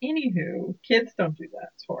 But anywho, kids don't do that.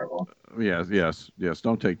 It's horrible. Yes.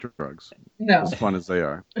 Don't take drugs, No, as fun as they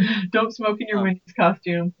are. don't smoke in your Wendy's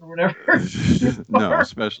costume or whatever. No,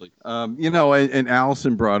 especially. And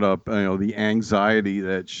Allison brought up, the anxiety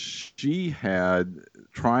that she had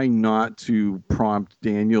trying not to prompt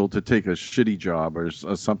Daniel to take a shitty job or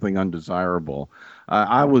something undesirable.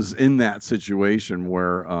 I was in that situation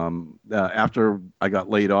where after I got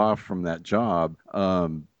laid off from that job,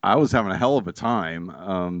 I was having a hell of a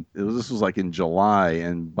time. This was like in July,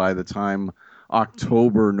 and by the time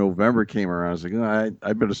October, November came around, I was like,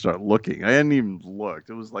 I better start looking. I hadn't even looked.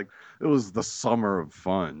 It was the summer of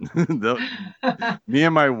fun. Me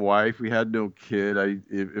and my wife, we had no kid.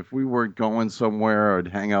 If we weren't going somewhere, I'd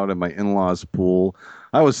hang out at my in-laws' pool.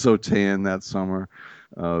 I was so tan that summer.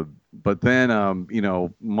 But then,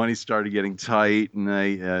 money started getting tight,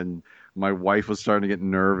 and my wife was starting to get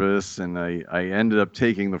nervous, and I ended up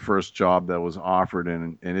taking the first job that was offered,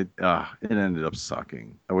 and it ended up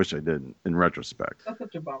sucking. I wish I didn't, in retrospect. That's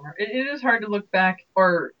such a bummer. It is hard to look back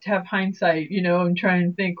or to have hindsight, and try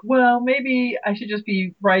and think, well, maybe I should just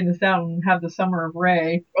be riding this out and have the summer of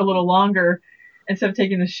Ray a little longer instead of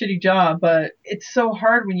taking this shitty job. But it's so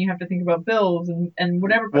hard when you have to think about bills and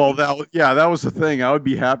whatever. Well, that was the thing. I would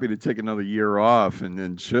be happy to take another year off and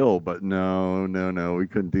then chill, but no, we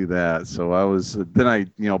couldn't do that. So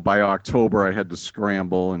by October I had to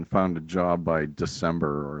scramble and found a job by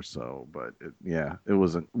December or so. But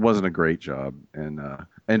it wasn't a great job, and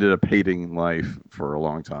ended up hating life for a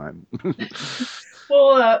long time.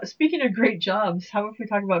 Well, speaking of great jobs, how about if we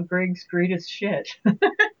talk about Greg's greatest shit?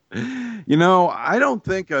 I don't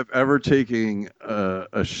think I've ever taken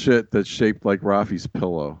a shit that's shaped like Rafi's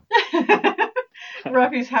pillow.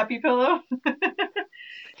 Ruffy's happy pillow.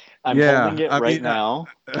 I'm holding Yeah, it I right mean, now.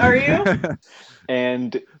 Are you?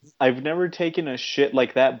 And I've never taken a shit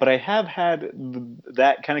like that, but I have had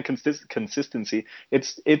that kind of consistency.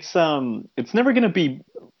 It's never gonna be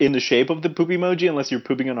in the shape of the poop emoji unless you're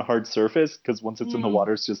pooping on a hard surface, because once it's in the Mm,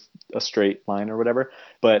 water, it's just a straight line or whatever.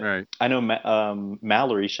 But right. I know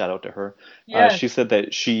Mallory, shout out to her. yes. She said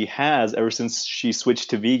that she has ever since she switched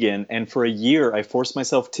to vegan, and for a year I forced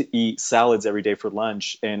myself to eat salads every day for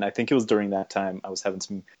lunch, and I think it was during that time I was having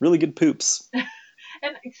some really good poops.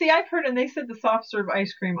 And see, I've heard, and they said the soft serve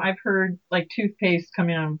ice cream. I've heard like toothpaste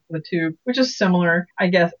coming out of the tube, which is similar, I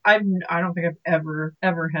guess. I don't think I've ever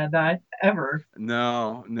had that ever.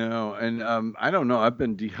 No, no, and I don't know. I've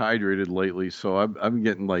been dehydrated lately, so I'm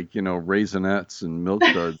getting like raisinets and milk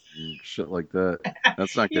duds and shit like that.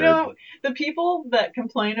 That's not You good. know, the people that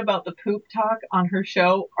complain about the poop talk on her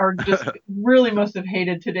show are just really must have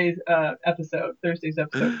hated today's Thursday's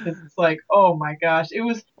episode, because it's like, oh my gosh, it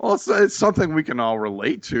was. Well, it's something we can all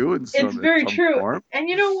relate to It's in very some true. form. And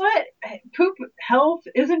you know what? Poop health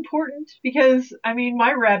is important, because I mean,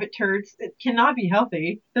 my rabbit turds, it cannot be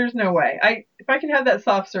healthy. There's no way. If I could have that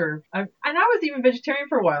soft serve, and I was even vegetarian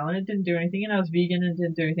for a while and it didn't do anything, and I was vegan and it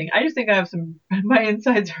didn't do anything. I just think I have my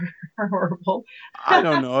insides are horrible. I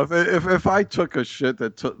don't know if I took a shit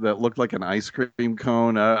that looked like an ice cream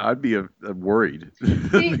cone, I'd be worried,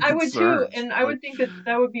 See, be I would too, concerned. and I Like would think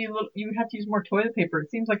that would be a little. You would have to use more toilet paper.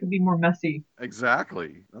 It seems like it'd be more messy.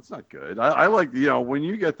 exactly, that's not good. I like when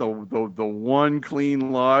you get the one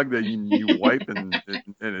clean log that you wipe and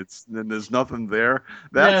it's then there's nothing there.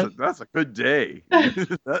 Yes, That's a good day. and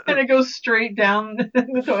it goes straight down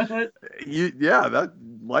the toilet. Yeah, that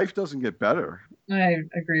life doesn't get better. I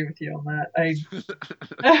agree with you on that.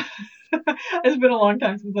 It's been a long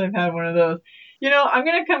time since I've had one of those. I'm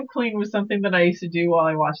gonna come clean with something that I used to do while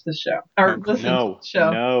I watched the show or I'm clean. listen to No, the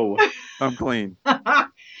show. no. I'm clean.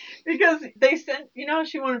 Because they sent,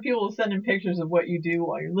 she wanted people to send in pictures of what you do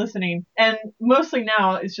while you're listening. And mostly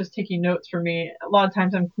now it's just taking notes for me. A lot of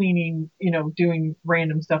times I'm cleaning, doing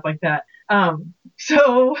random stuff like that.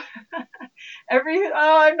 So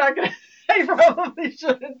I'm not going to say, probably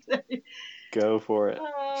shouldn't say. Go for it.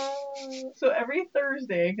 So every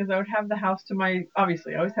Thursday, because I would have the house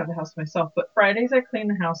obviously I always have the house to myself, but Fridays I clean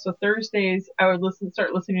the house. So Thursdays I would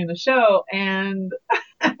start listening to the show, and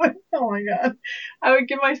oh my God, I would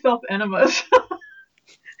give myself enemas.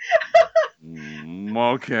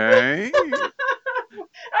 Okay.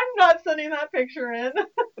 I'm not sending that picture in.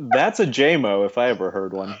 That's a JMO if I ever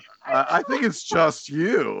heard one. I think it's just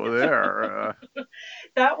you there.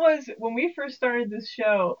 That was when we first started this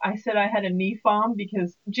show. I said I had a knee foam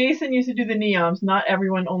because Jason used to do the neons, not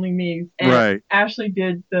everyone, only me. And Right. Ashley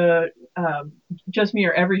did the just me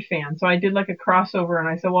or every fan. So I did like a crossover, and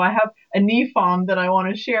I said, well, I have a knee foam that I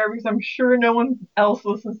want to share because I'm sure no one else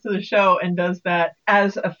listens to the show and does that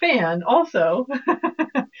as a fan also.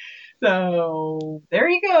 So there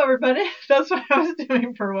you go, everybody. That's what I was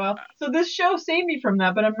doing for a while. So this show saved me from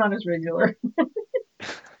that, but I'm not as regular.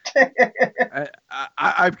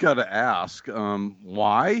 I've got to ask,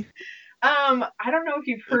 why? I don't know if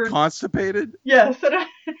you've heard. Constipated? Yes,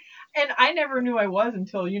 and I never knew I was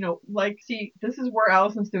until, see, this is where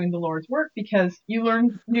Allison's doing the Lord's work, because you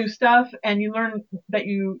learn new stuff and you learn that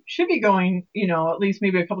you should be going, at least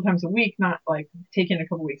maybe a couple times a week, not like taking a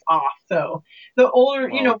couple weeks off. So the older,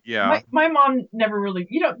 Yeah. my mom never really,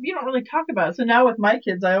 you don't really talk about it. So now with my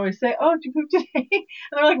kids, I always say, oh, did you poop today? And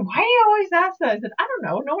they're like, why do you always ask that? I said, I don't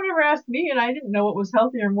know. No one ever asked me, and I didn't know what was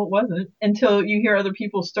healthier and what wasn't until you hear other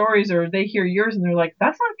people's stories or they hear yours and they're like,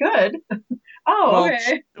 that's not good. Oh,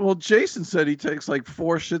 okay. Well, Jason said he takes like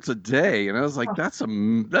 4 shits a day, and I was like, that's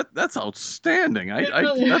outstanding.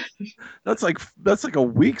 That's like a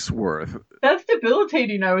week's worth. That's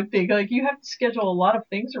debilitating, I would think. Like, you have to schedule a lot of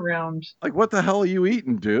things around. Like, what the hell are you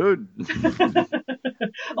eating, dude?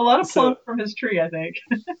 A lot of plums from his tree, I think.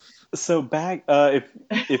 So back,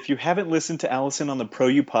 if you haven't listened to Allison on the Pro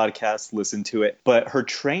You podcast, listen to it. But her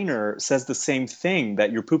trainer says the same thing,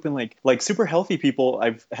 that you're pooping like super healthy people.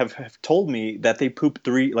 Have told me that they poop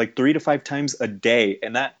 3 to 5 times a day,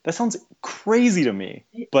 and that sounds crazy to me.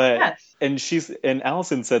 But yes. And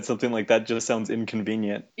Allison said something like that just sounds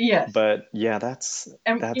inconvenient. Yes. But yeah, that's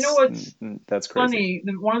you know what's that's funny?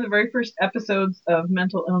 crazy. One of the very first episodes of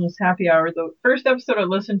Mental Illness Happy Hour, the first episode I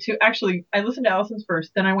listened to, actually I listened to Allison's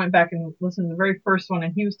first, then I went back and listened to the very first one,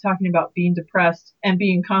 and he was talking about being depressed and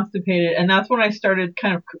being constipated, and that's when I started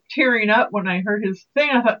kind of tearing up when I heard his thing.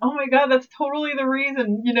 I thought, oh my God, that's totally the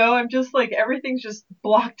reason. I'm just like everything's just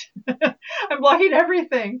blocked. I'm blocking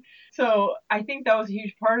everything. So I think that was a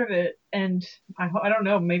huge part of it. And I don't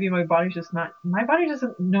know, maybe my body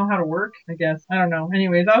doesn't know how to work, I guess. I don't know.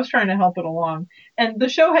 Anyways, I was trying to help it along. And the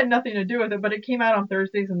show had nothing to do with it, but it came out on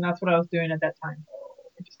Thursdays and that's what I was doing at that time. So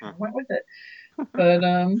I just kind of went with it. But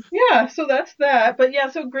yeah, so that's that. But yeah,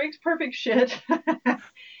 so Greg's perfect shit.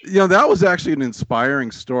 That was actually an inspiring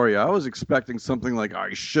story. I was expecting something like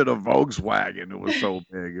I should have Volkswagen. It was so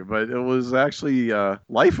big, but it was actually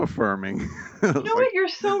life affirming. You know what? You're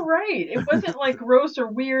so right. It wasn't like gross or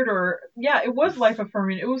weird it was life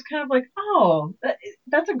affirming. It was kind of like, oh,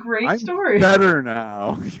 that's a great I'm story. better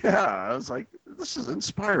now. Yeah, I was like, this is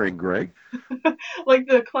inspiring, Greg. Like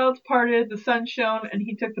the clouds parted, the sun shone, and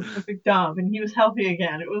he took the perfect dump, and he was healthy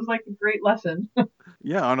again. It was like a great lesson.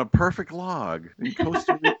 Yeah, on a perfect log in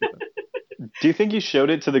Costa Rica. Do you think you showed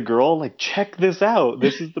it to the girl? Like, check this out.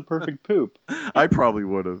 This is the perfect poop. I probably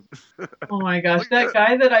would have. Oh my gosh, that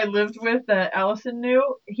guy that I lived with that Allison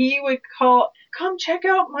knew, he would call, come check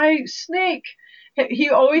out my snake. He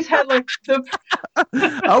always had like the.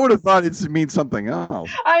 I would have thought it means something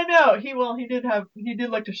else. I know he did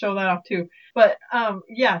like to show that off too. But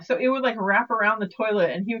yeah, so it would like wrap around the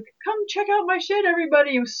toilet, and he would come check out my shit,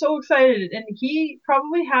 everybody. He was so excited, and he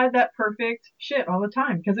probably had that perfect shit all the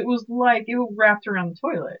time because it was like it wrapped around the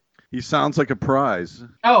toilet. He sounds like a prize.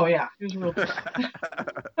 Oh yeah, it was real.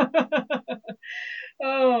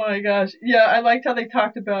 Oh my gosh. Yeah, I liked how they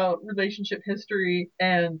talked about relationship history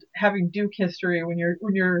and having Duke history when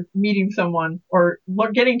you're meeting someone or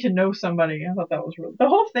getting to know somebody. I thought that was the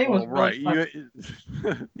whole thing was really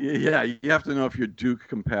fun. Yeah, you have to know if you're Duke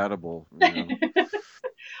compatible.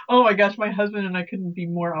 Oh my gosh, my husband and I couldn't be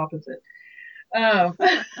more opposite. That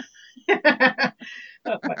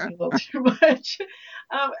might be a little too much.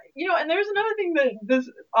 And there's another thing that this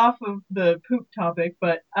off of the poop topic,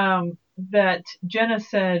 but that Jenna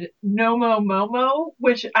said "nomo momo,"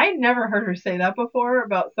 which I never heard her say that before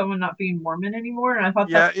about someone not being Mormon anymore, and I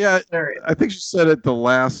thought that was hilarious. I think she said it the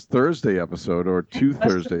last Thursday episode or two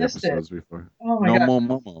Thursday episodes before. Oh my god,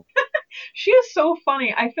 momo. She is so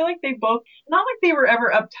funny. I feel like they both, not like they were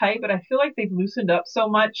ever uptight, but I feel like they've loosened up so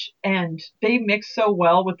much and they mix so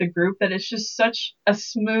well with the group that it's just such a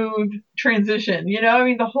smooth transition. I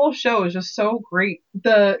mean, the whole show is just so great.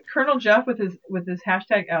 The Colonel Jeff with his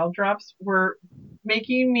hashtag Al drops were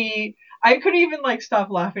making me, I couldn't even like stop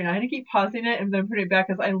laughing. I had to keep pausing it and then putting it back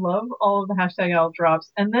because I love all of the hashtag Al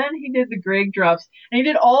drops. And then he did the Greg drops and he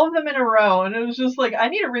did all of them in a row. And it was just like, I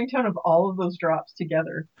need a ringtone of all of those drops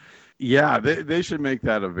together. Yeah, they should make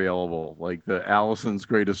that available, like the Allison's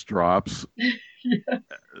greatest drops.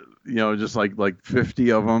 Yeah. Just like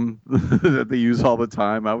 50 of them that they use all the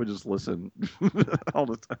time. I would just listen all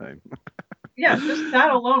the time. Yeah, just that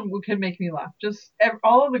alone could make me laugh. Just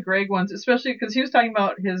all of the Greg ones, especially because he was talking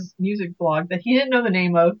about his music blog that he didn't know the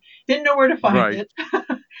name of, didn't know where to find it.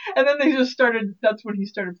 And then that's when he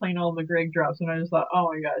started playing all the Greg drops. And I just thought,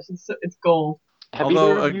 oh my gosh, it's gold. Have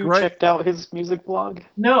either of you checked out his music blog?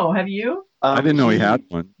 No, have you? I didn't know he had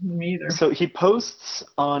one. Me either. So he posts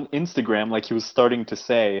on Instagram, like he was starting to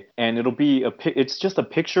say, and it'll be it's just a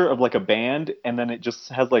picture of like a band, and then it just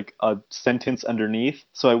has like a sentence underneath.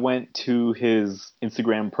 So I went to his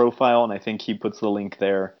Instagram profile, and I think he puts the link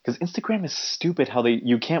there because Instagram is stupid. How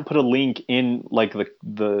you can't put a link in like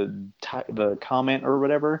the comment or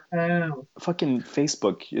whatever. Oh. Fucking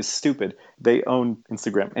Facebook is stupid. They own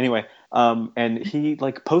Instagram anyway. And he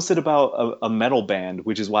like posted about a metal band,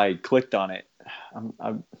 which is why I clicked on it.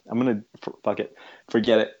 I'm gonna fuck it,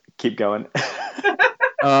 forget it, keep going.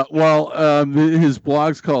 His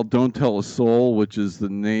blog's called "Don't Tell a Soul," which is the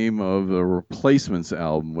name of the Replacements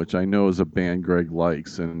album, which I know is a band Greg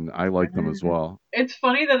likes, and I like them as well. It's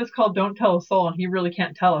funny that it's called "Don't Tell a Soul," and he really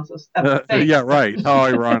can't tell us. Yeah, right. How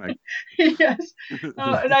ironic. Yes,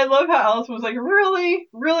 and I love how Alice was like, "Really,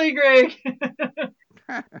 really, Greg."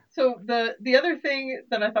 So the other thing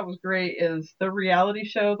that I thought was great is the reality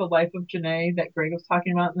show, The Life of Janae, that Greg was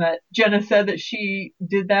talking about, and that Jenna said that she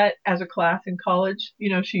did that as a class in college.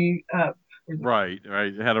 She right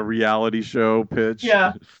had a reality show pitch.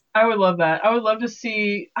 Yeah, I would love that. I would love to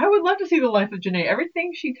see The Life of Janae.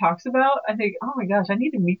 Everything she talks about, I think, oh my gosh, I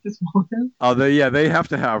need to meet this woman. Oh, they have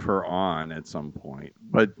to have her on at some point.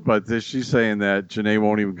 But she's saying that Janae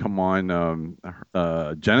won't even come on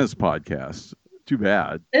Jenna's podcast. Too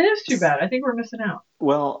bad. It is too bad. I think we're missing out.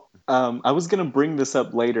 Well, I was gonna bring this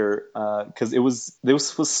up later because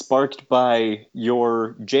this was sparked by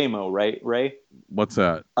your JMOE, right, Ray? What's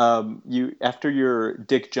that? You after your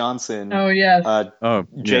Dick Johnson. Oh yes.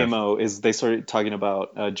 JMOE is they started talking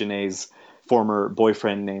about Janae's former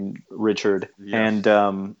boyfriend named Richard. Yes.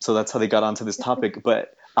 And so that's how they got onto this topic.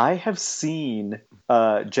 But I have seen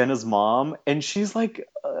Jenna's mom, and she's she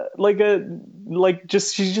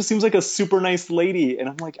just seems like a super nice lady, and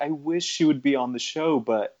I'm like, I wish she would be on the show,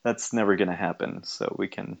 but that's never gonna happen, so we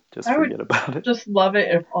can just I would forget about it. just love it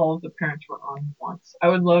if all of the parents were on once. I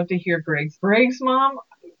would love to hear Greg's mom.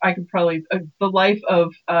 I could probably the life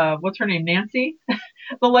of what's her name, Nancy.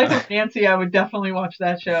 The life of Nancy. I would definitely watch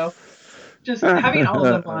that show. Just having all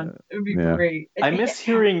of them on, it would be Yeah. great. I miss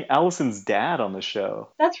hearing Allison's dad on the show.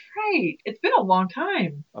 That's right. It's been a long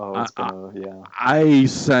time. Oh, it's been yeah. I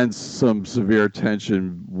sensed some severe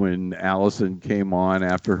tension when Allison came on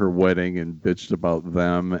after her wedding and bitched about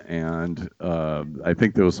them, and I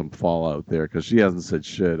think there was some fallout there because she hasn't said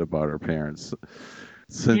shit about her parents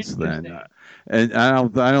since then. Interesting. And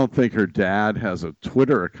I don't think her dad has a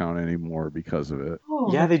Twitter account anymore because of it.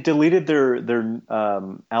 Oh, Yeah, they deleted their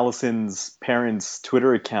Allison's parents'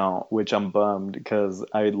 Twitter account, which I'm bummed because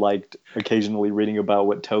I liked occasionally reading about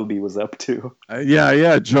what Toby was up to.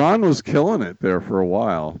 Yeah, John was killing it there for a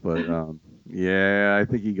while, but yeah, I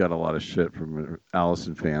think he got a lot of shit from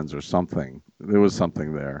Allison fans or something. There was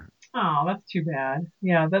something there. oh, that's too bad.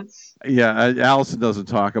 Yeah, that's Yeah, Allison doesn't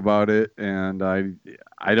talk about it, and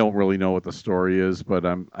I don't really know what the story is, but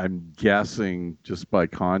I'm guessing just by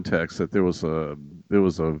context that there was a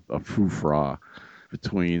frou-fra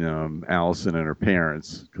between Allison and her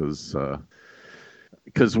parents because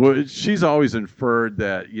she's always inferred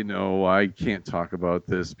that I can't talk about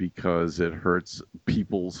this because it hurts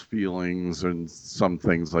people's feelings and some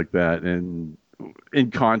things like that, and in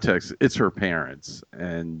context it's her parents,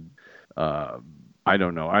 and I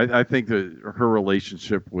don't know. I think that her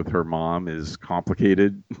relationship with her mom is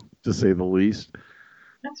complicated, to say the least.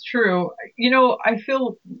 that's true. I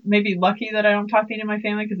feel maybe lucky that I don't talk to any of my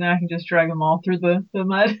family because then I can just drag them all through the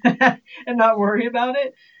mud and not worry about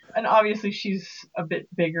it. And obviously, she's a bit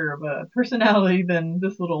bigger of a personality than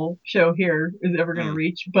this little show here is ever going to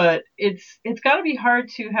reach. But it's got to be hard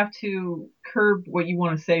to have to curb what you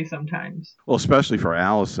want to say sometimes. Well, especially for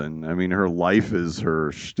Allison. I mean, her life is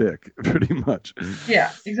her shtick, pretty much.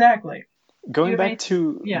 Yeah, exactly. Going back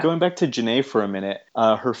to Janae for a minute,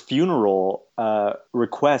 her funeral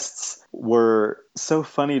requests were so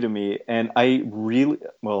funny to me, and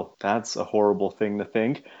that's a horrible thing to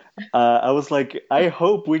think. I was like, I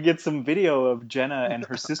hope we get some video of Jenna and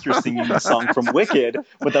her sister singing the song from Wicked,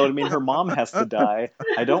 but that would mean her mom has to die.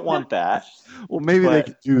 I don't want that. Well, maybe they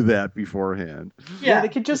could do that beforehand. Yeah, they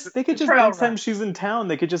could just next time she's in town,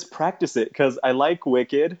 they could just practice it, because I like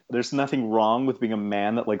Wicked. There's nothing wrong with being a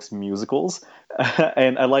man that likes musicals.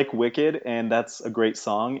 And I like Wicked, and that's a great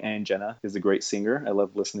song, and Jenna is a great singer. I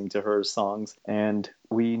love listening to her songs, and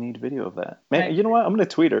we need video of that. Man, you know what? I'm going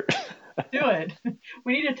to tweet her. Do it.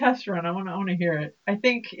 We need a test run. I want to hear it. I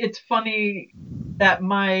think it's funny that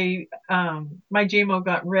my JMO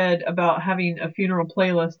got read about having a funeral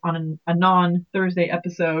playlist on a non-Thursday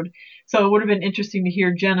episode. So it would have been interesting to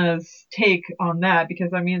hear Jenna's take on that,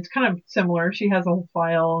 because I mean it's kind of similar. She has a whole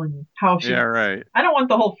file and how she. Yeah, right. I don't want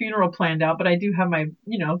the whole funeral planned out, but I do have my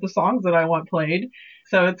the songs that I want played.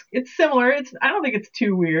 So it's similar. I don't think it's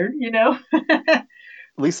too weird,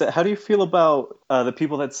 Lisa, how do you feel about the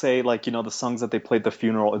people that say, like, the songs that they played at the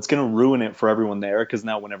funeral, it's going to ruin it for everyone there, because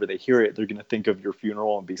now whenever they hear it, they're going to think of your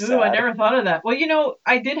funeral and be sad. I never thought of that. Well,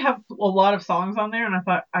 I did have a lot of songs on there, and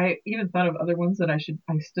I even thought of other ones that I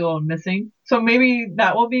still am missing. So maybe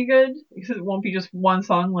that will be good, because it won't be just one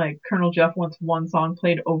song, like Colonel Jeff wants one song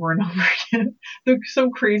played over and over again.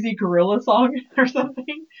 Some crazy gorilla song or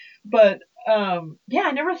something. But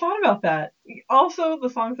I never thought about that. Also, the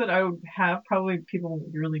songs that I would have, probably people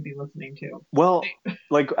won't really be listening to. Well,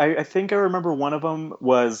 like, I think I remember one of them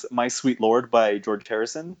was My Sweet Lord by George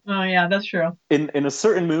Harrison. Oh, yeah, that's true. In a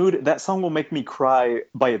certain mood, that song will make me cry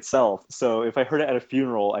by itself. So if I heard it at a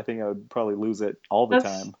funeral, I think I would probably lose it all the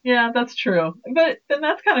time. Yeah, that's true. But then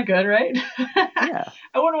that's kind of good, right? Yeah.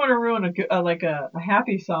 I wouldn't want to ruin a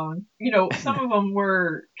happy song. Some of them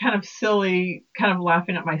were kind of silly, kind of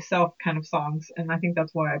laughing at myself kind of songs, and I think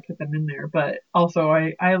that's why I put them in there. But also,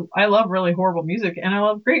 I love really horrible music, and I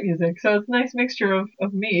love great music, so it's a nice mixture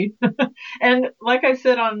of me. And like I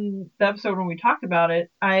said on the episode when we talked about it,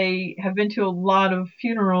 I have been to a lot of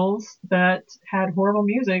funerals that had horrible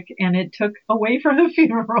music, and it took away from the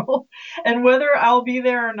funeral. And whether I'll be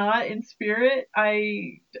there or not in spirit,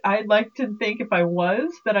 I'd like to think if I was,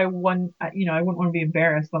 that I wouldn't want to be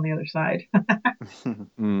embarrassed on the other side.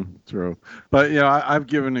 True. But I've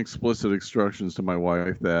given explicit instructions to my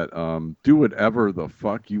wife that do whatever the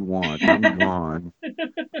fuck you want. I'm gone.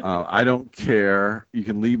 I don't care. You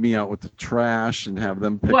can leave me out with the trash and have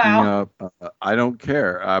them pick me Wow. up. I don't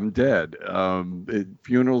care. I'm dead.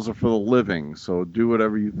 Funerals are for the living, so do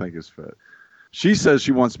whatever you think is fit. She says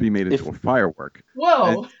she wants to be made into a firework.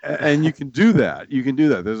 Whoa. And you can do that. You can do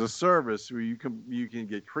that. There's a service where you can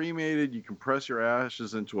get cremated. You can press your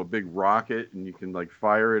ashes into a big rocket, and you can like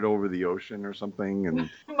fire it over the ocean or something. And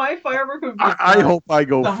My firework would be I hope I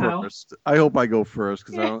go somehow. first. I hope I go first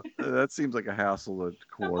because that seems like a hassle to That's a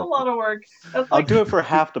coordinate. lot of work. That's I'll like do it for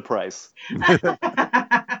half the price.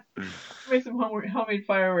 make some homemade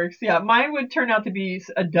fireworks. Yeah, mine would turn out to be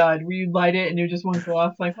a dud where you light it and it just won't go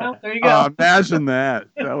off. Like, well, there you go. Imagine that.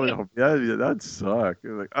 That'd suck.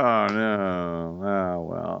 You're like, oh no. Oh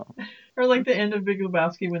well. Or like the end of Big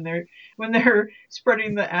Lebowski when they're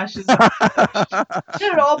spreading the ashes.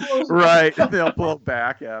 It all blows. Right. They'll blow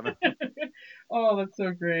back at him. Oh, that's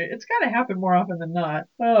so great. It's got to happen more often than not.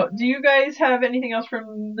 Oh, do you guys have anything else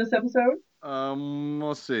from this episode?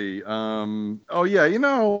 Let's see. Oh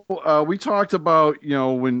yeah, we talked about,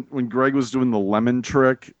 when Greg was doing the lemon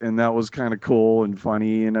trick, and that was kind of cool and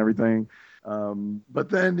funny and everything. But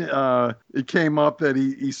then it came up that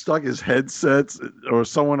he stuck his headsets or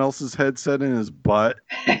someone else's headset in his butt.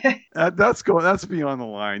 That's beyond the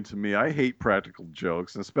line to me. I hate practical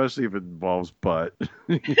jokes, especially if it involves butt.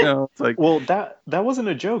 It's like, Well, that wasn't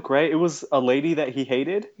a joke, right? It was a lady that he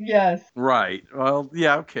hated. Yes. right. Well,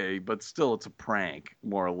 yeah, okay, but still, it's a prank,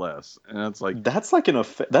 more or less, and it's like, That's like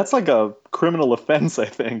that's like a criminal offense, I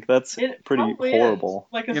think. That's It pretty probably horrible.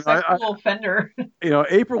 is. Like a You know, sexual offender.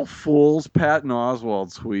 April Fools. Patton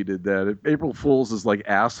Oswalt tweeted that April Fools is like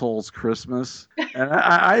assholes Christmas, and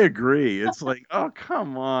I agree. It's like, oh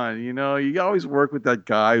come on, you always work with that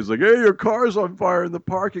guy who's like, hey, your car's on fire in the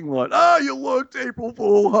parking lot. Oh, you looked, April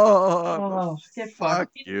Fool. Oh, get Fuck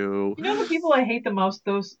fucked. you. You know the people I hate the most?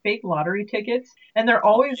 Those fake lottery tickets, and they're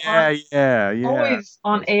always Yeah. always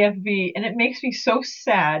on AFB, and it makes me so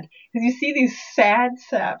sad because you see these sad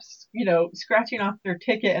saps, scratching off their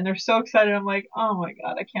ticket, and they're so excited. I'm like, oh my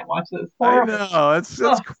god, I can't watch this. I Horrible. know that's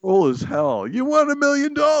Ugh. cruel as hell. You won $1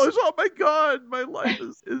 million. Oh my god, my life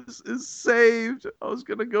is saved. I was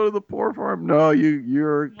gonna go to the poor farm. No,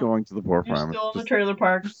 you're going to the poor You're farm. still in the trailer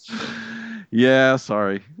park. Yeah,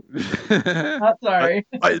 sorry. Not sorry.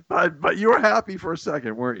 But you were happy for a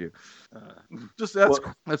second, weren't you? Just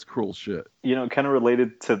that's cruel shit. Kind of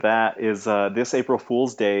related to that is this April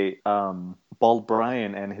Fool's Day, Bald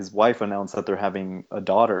Brian and his wife announced that they're having a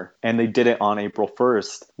daughter, and they did it on April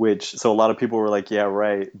 1st, so a lot of people were like, yeah,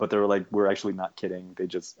 right, but they were like, we're actually not kidding.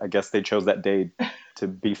 I guess they chose that day to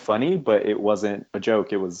be funny, but it wasn't a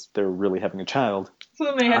joke. They're really having a child. So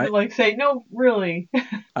then they had to say, no, really.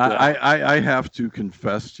 I have to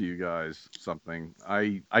confess to you guys something.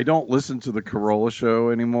 I don't listen to the Corolla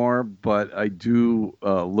show anymore, but I do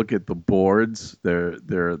look at the boards. They're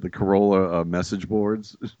the Corolla message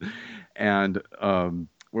boards. And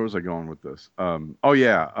where was I going with this? Oh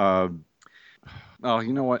yeah. Oh,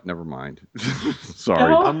 you know what? Never mind.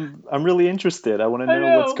 Sorry. No? I'm really interested. I want to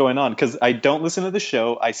know what's going on because I don't listen to the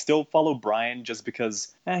show. I still follow Brian just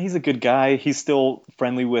because he's a good guy. He's still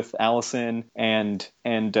friendly with Allison, and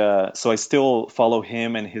so I still follow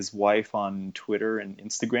him and his wife on Twitter and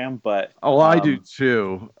Instagram. But I do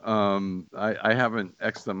too. I haven't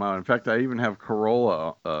X'd them out. In fact, I even have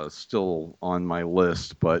Corolla still on my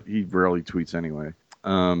list, but he rarely tweets anyway.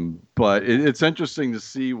 But it's interesting to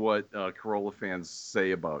see what Corolla fans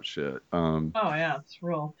say about shit. Oh yeah, it's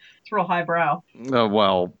real highbrow.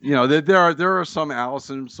 Well, there are some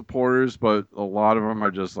Allison supporters, but a lot of them are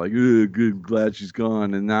just like, good, glad she's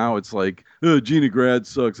gone. And now it's like, Gina Grad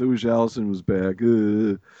sucks. I wish Allison was back.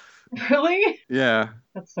 Really? Yeah.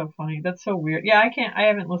 That's so funny. That's so weird. Yeah, I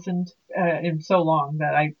haven't listened in so long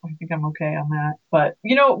that I think I'm okay on that. But,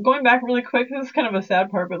 going back really quick, this is kind of a sad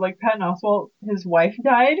part, but Patton Oswalt, his wife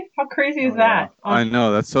died. How crazy is that? Yeah. I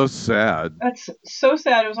know. That's so sad. That's so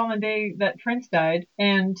sad. It was on the day that Prince died,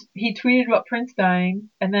 and he tweeted about Prince dying,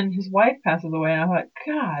 and then his wife passes away. And I thought,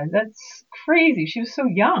 God, that's crazy. She was so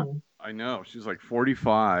young. I know. She's like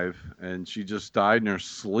 45, and she just died in her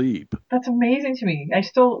sleep. That's amazing to me. I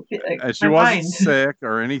still... And she wasn't sick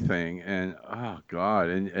or anything, and oh god,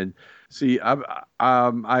 and see, I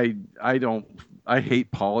hate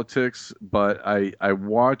politics, but I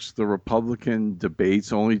watch the Republican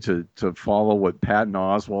debates only to follow what Patton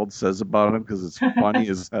Oswalt says about him because it's funny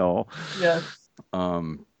as hell. Yes.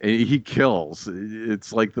 He kills.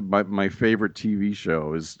 It's like my favorite TV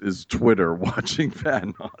show is Twitter watching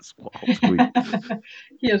Patton Oswalt tweet.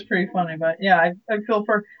 He is pretty funny, but yeah, I feel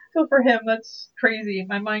for him. That's crazy.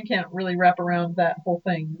 My mind can't really wrap around that whole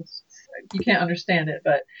thing. You can't understand it.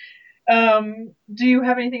 But do you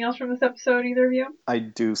have anything else from this episode, either of you? I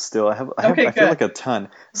do still. Okay, I feel good. like a ton.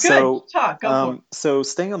 Good. So, Talk. Go for it. so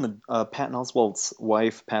staying on the Patton Oswalt's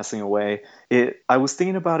wife passing away, I was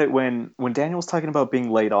thinking about it when Daniel was talking about being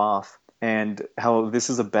laid off and how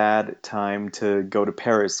this is a bad time to go to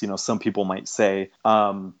Paris. You know, some people might say.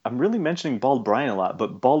 I'm really mentioning Bald Brian a lot,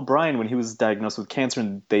 but Bald Brian, when he was diagnosed with cancer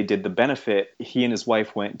and they did the benefit, he and his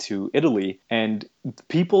wife went to Italy, and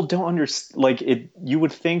people don't understand. Like it, you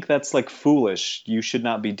would think that's like foolish. You should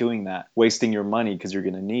not be doing that, wasting your money because you're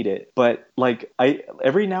gonna need it. But like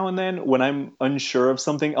every now and then when I'm unsure of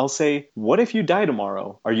something, I'll say, "What if you die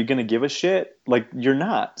tomorrow? Are you gonna give a shit?" Like you're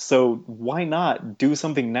not. So why not do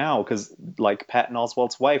something now? Because like Patton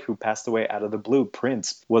Oswalt's wife, who passed away out of the blue,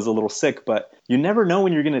 Prince, was a little sick, but you never know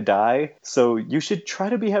when you're gonna die. So you should try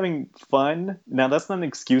to be having fun. Now that's not an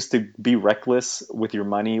excuse to be reckless with your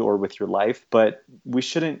money or with your life, but we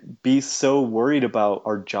shouldn't be so worried about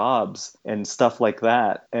our jobs and stuff like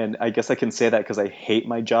that. And I guess I can say that because I hate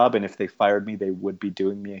my job, and if they fired me, they would be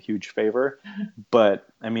doing me a huge favor. But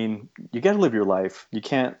I mean, you got to live your life. You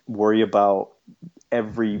can't worry about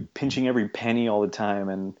pinching every penny all the time.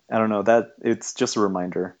 And I don't know, that it's just a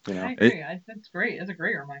reminder, you know. I agree. That's great. It's a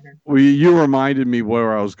great reminder. Well, you reminded me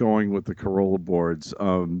where I was going with the Corolla boards.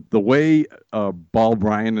 The way Ball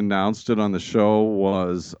Bryan announced it on the show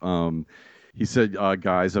was he said,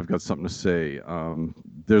 guys, I've got something to say.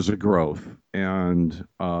 There's a growth, and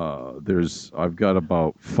I've got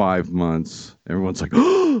about 5 months. Everyone's like,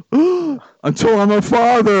 until I'm a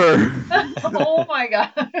father. Oh my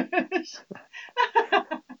gosh.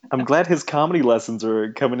 I'm glad his comedy lessons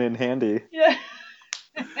are coming in handy. Yeah.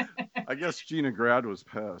 I guess Gina Grad was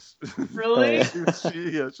pissed. Really?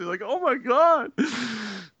 She's like, oh my God.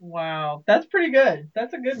 Wow. That's pretty good.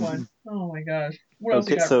 That's a good one. Oh my gosh. What else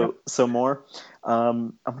you Okay, got? so more.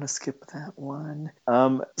 I'm gonna skip that one.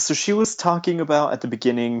 So she was talking about at the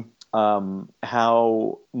beginning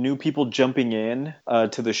how new people jumping in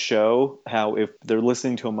to the show, how if they're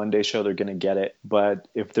listening to a Monday show, they're going to get it. But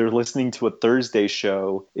if they're listening to a Thursday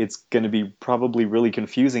show, it's going to be probably really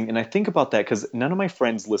confusing. And I think about that because none of my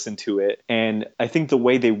friends listen to it. And I think the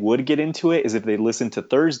way they would get into it is if they listen to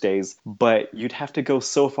Thursdays, but you'd have to go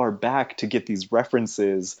so far back to get these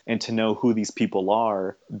references and to know who these people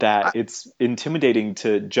are that it's intimidating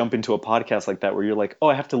to jump into a podcast like that where you're like, oh,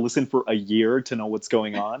 I have to listen for a year to know what's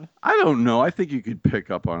going on. I don't know. I think you could pick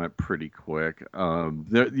up on it pretty quick.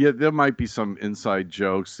 There might be some inside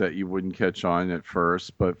jokes that you wouldn't catch on at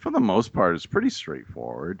first, but for the most part, it's pretty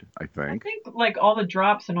straightforward, I I think. think like all the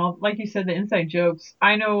drops and all, like you said, the inside jokes.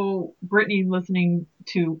 I know Brittany listening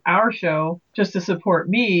to our show just to support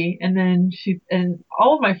me, and then she and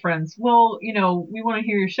all of my friends, well, you know, we want to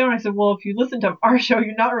hear your show. And I said, well, if you listen to our show,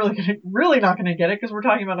 you're not really not gonna get it because we're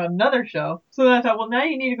talking about another show. So then I thought, well, now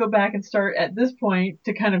you need to go back and start at this point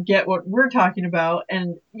to kind of get what we're talking about.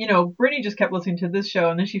 And you know, Brittany just kept listening to this show,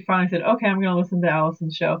 and then she finally said, okay, I'm gonna listen to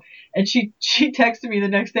Allison's show. And she texted me the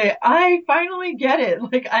next day, I finally get it.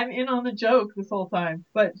 Like I'm in on the joke this whole time.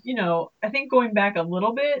 But you know, I think going back a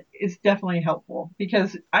little bit is definitely helpful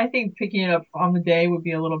because I think picking it up on the day would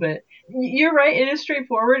be a little bit. You're right. It is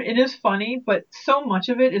straightforward. It is funny, but so much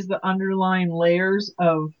of it is the underlying layers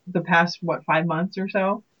of the past 5 months or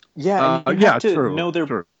so. Yeah, and you have to true, know their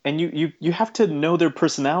true. and you have to know their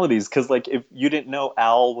personalities because like if you didn't know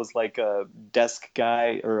Al was like a desk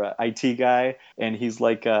guy or a IT guy and he's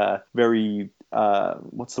like a very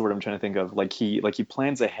what's the word I'm trying to think of, like he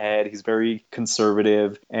plans ahead, he's very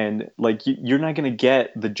conservative, and like you're not going to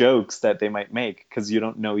get the jokes that they might make because you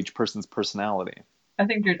don't know each person's personality. I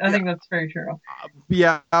think that's very true.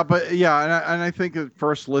 Yeah, but yeah, and I think at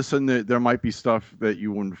first listen, there might be stuff that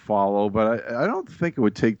you wouldn't follow, but I don't think it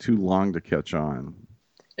would take too long to catch on.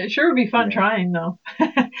 It sure would be fun trying though.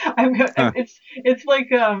 It's like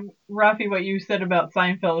Rafi, what you said about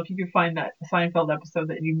Seinfeld. If you could find that Seinfeld episode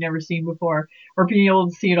that you've never seen before, or being able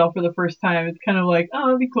to see it all for the first time, it's kind of like, oh,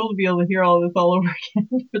 it'd be cool to be able to hear all this all over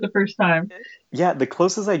again for the first time. Yeah, the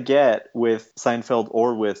closest I get with Seinfeld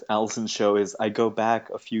or with Allison's show is I go back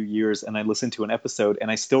a few years and I listen to an episode and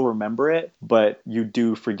I still remember it, but you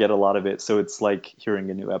do forget a lot of it. So it's like hearing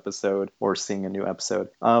a new episode or seeing a new episode.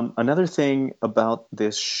 Another thing about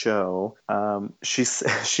this show,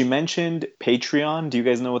 she mentioned Patreon. Do you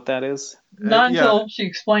guys know what that is? Not until she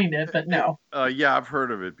explained it, but no. Yeah, I've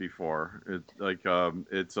heard of it before. It's like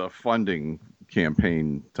it's a funding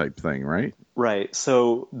campaign type thing, right? Right.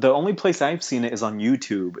 So the only place I've seen it is on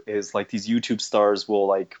YouTube. Is like these YouTube stars will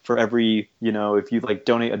like for every, if you like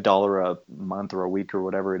donate $1 a month or a week or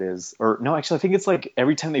whatever it is. Or no, actually I think it's like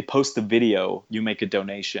every time they post a video, you make a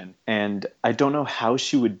donation. And I don't know how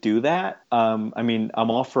she would do that. I mean,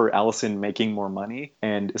 I'm all for Allison making more money,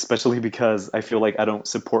 and especially because I feel like I don't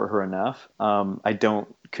support her enough. I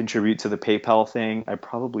don't contribute to the PayPal thing. I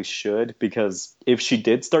probably should, because if she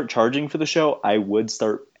did start charging for the show, I would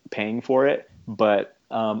start paying for it. But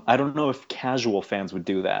I don't know if casual fans would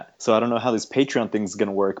do that. So I don't know how this Patreon thing is going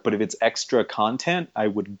to work. But if it's extra content, I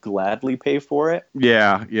would gladly pay for it.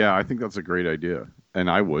 Yeah, I think that's a great idea, and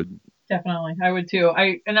I would. Definitely, I would too.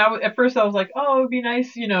 At first I was like, oh, it would be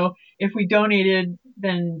nice, if we donated,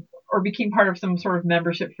 then or became part of some sort of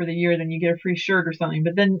membership for the year, then you get a free shirt or something.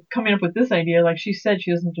 But then coming up with this idea, like she said,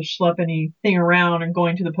 she doesn't just schlep anything around and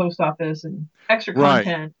going to the post office, and extra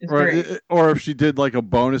content is great. Or if she did like a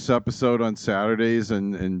bonus episode on Saturdays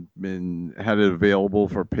and had it available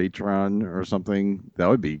for Patreon or something, that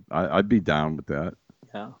would be I'd be down with that.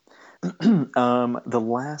 Yeah.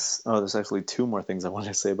 There's actually two more things I wanted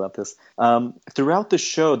to say about this. Throughout the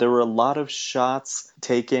show, there were a lot of shots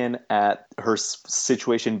taken at her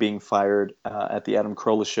situation being fired at the Adam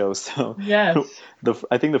Carolla show. So yes,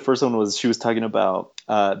 I think the first one was she was talking about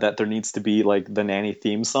that there needs to be like the nanny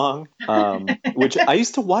theme song, which I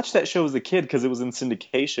used to watch that show as a kid because it was in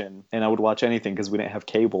syndication, and I would watch anything because we didn't have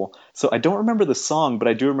cable. So I don't remember the song, but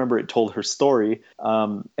I do remember it told her story.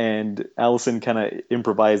 And Allison kind of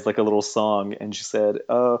improvised like a little song, and she said,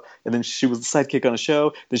 and then she was the sidekick on a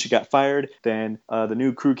show, then she got fired, then the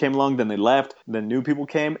new crew came along, then they left, then new people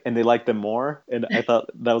came and they liked them more. And I thought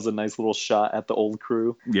that was a nice little shot at the old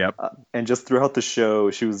crew. Yep. And just throughout the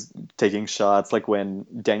show, she was taking shots, like when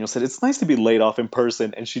Daniel said, "It's nice to be laid off in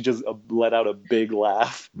person," and she just let out a big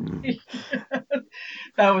laugh.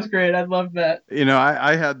 That was great. I loved that.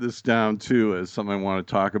 I had this down too as something I want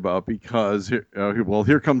to talk about because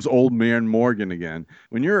here comes old man Morgan again.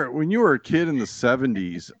 When you were a kid in the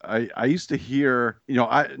 70s, I used to hear,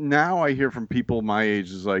 now I hear from people my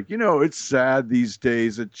age is like, it's sad these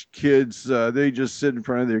days that kids they just sit in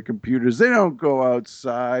front of their computers. They don't go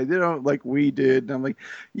outside. They don't like we did. And I'm like,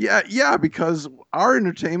 yeah, because our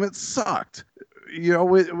entertainment sucked.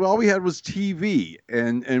 All we had was TV,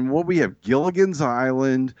 and what we have, Gilligan's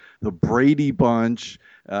Island, the Brady Bunch,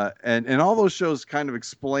 and all those shows kind of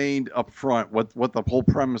explained up front what the whole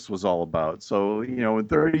premise was all about. So, in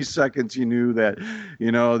 30 seconds, you knew that,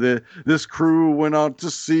 this crew went out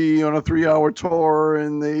to sea on a 3-hour tour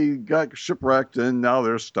and they got shipwrecked and now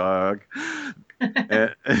they're stuck.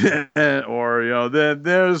 Or then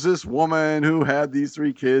there's this woman who had these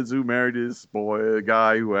 3 kids who married this boy, a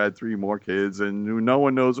guy who had 3 more kids, and who no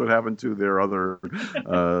one knows what happened to their other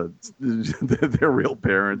their real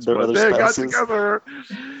parents, but they got together.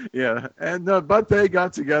 Yeah, and but they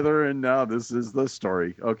got together, and now this is the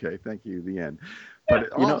story. Okay, thank you. The end.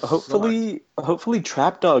 But hopefully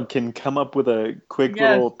Trap Dog can come up with a quick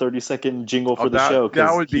little 30-second jingle for the show, because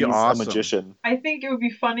that would be awesome. A magician. I think it would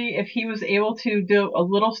be funny if he was able to do a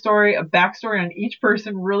little story, a backstory on each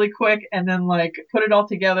person really quick, and then like put it all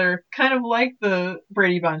together, kind of like the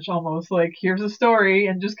Brady Bunch almost. Like, here's a story,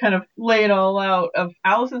 and just kind of lay it all out of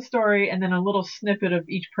Allison's story, and then a little snippet of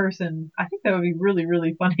each person. I think that would be really,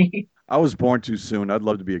 really funny. I was born too soon. I'd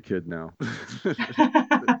love to be a kid now.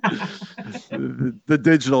 The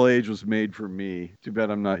digital age was made for me. Too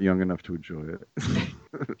bad I'm not young enough to enjoy it.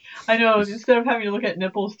 I know. Instead of having to look at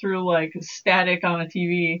nipples through like static on a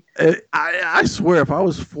TV. I swear, if I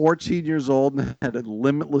was 14 years old and had a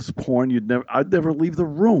limitless porn, I'd never leave the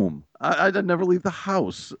room. I'd never leave the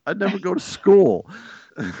house. I'd never go to school.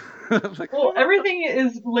 Well, everything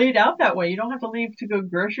is laid out that way. You don't have to leave to go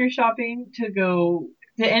grocery shopping, to go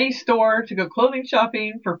to any store, to go clothing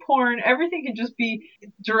shopping, for porn. Everything can just be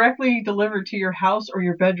directly delivered to your house or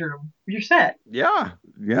your bedroom. You're set. Yeah,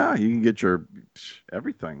 you can get your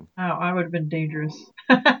everything. Oh, I would have been dangerous.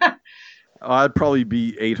 I'd probably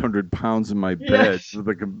be 800 pounds in my bed with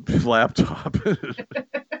a laptop.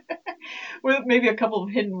 With maybe a couple of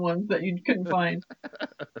hidden ones that you couldn't find.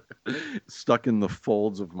 Stuck in the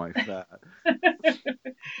folds of my fat.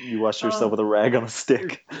 You wash yourself with a rag on a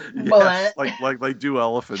stick. Yes, like they do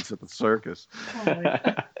elephants at the circus.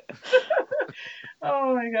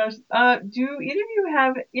 Oh my gosh. Do either of you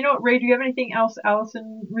have, Ray, do you have anything else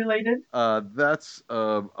Allison related? That's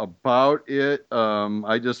about it.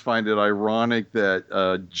 I just find it ironic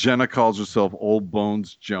that Jenna calls herself Old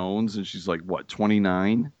Bones Jones, and she's like, what,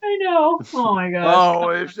 29? I know. know. Oh my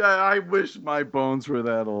gosh. Oh, I wish my bones were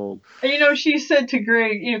that old. And she said to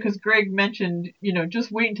Greg, because Greg mentioned,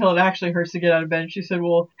 just wait until it actually hurts to get out of bed. And she said,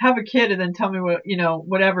 well, have a kid and then tell me what,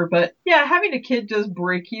 whatever. But yeah, having a kid does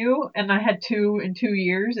break you. And I had two in 2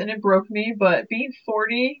 years and it broke me. But being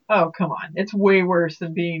 40, oh, come on. It's way worse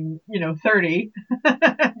than being, 30,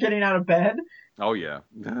 getting out of bed. Oh yeah,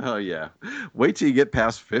 oh yeah. Wait till you get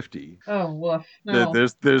past 50. Oh, woof. No.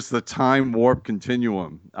 There's the time warp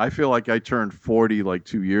continuum. I feel like I turned 40 like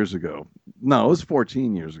 2 years ago. No, it was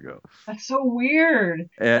 14 years ago. That's so weird.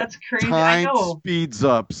 And That's crazy. I time know. speeds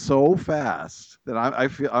up so fast that I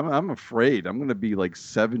feel I'm afraid I'm going to be like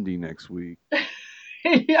 70 next week.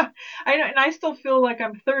 Yeah, I know, and I still feel like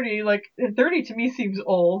I'm 30. Like 30 to me seems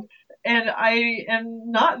old, and I am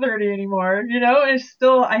not 30 anymore. I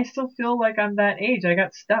still feel like I'm that age. I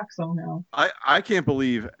got stuck somehow. I can't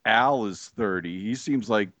believe Al is 30. He seems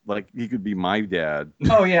like he could be my dad.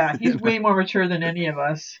 Oh yeah, he's way more mature than any of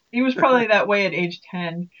us. He was probably that way at age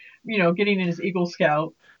 10. Getting in his Eagle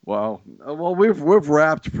Scout. Well, we've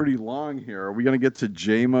wrapped pretty long here. Are we going to get to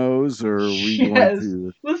JMOs or are we going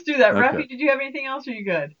to? Let's do that. Okay. Rafi, did you have anything else? Or are you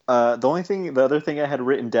good? The other thing I had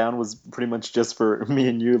written down was pretty much just for me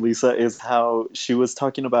and you, Lisa, is how she was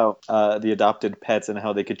talking about the adopted pets and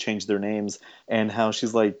how they could change their names, and how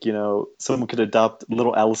she's like, someone could adopt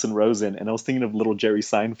little Allison Rosen, and I was thinking of little Jerry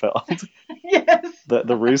Seinfeld. Yes.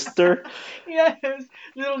 The rooster. Yes,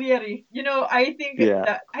 little Yeti. I think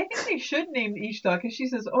Yeah. I think they should name each dog, because she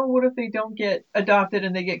says, "Oh, what if they don't get adopted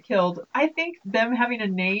and they get killed?" I think them having a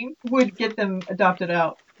name would get them adopted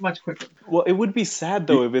out much quicker. Well, it would be sad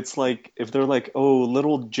though if they're like, "Oh,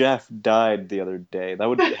 little Jeff died the other day." That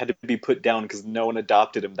would had to be put down because no one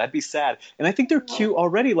adopted him. That'd be sad. And I think they're cute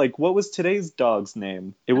already. Like, what was today's dog's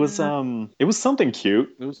name? It was something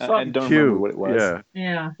cute. It was I something don't cute. remember what it was.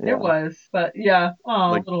 Yeah, Yeah. it was. But yeah,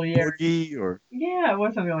 Like little Yeti. Boogie or Yeah, it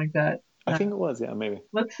was something like that. I think it was. Yeah, maybe.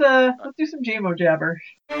 Let's do some JMO jabber.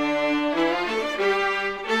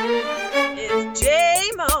 It's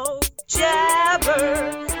JMO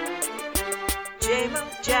Jabber.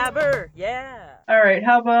 JMO Jabber, yeah. All right,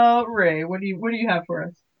 how about Ray? What do you have for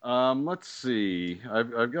us? let's see.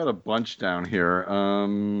 I've got a bunch down here.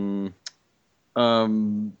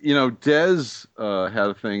 Des had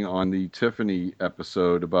a thing on the Tiffany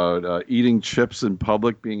episode about eating chips in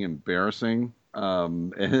public being embarrassing.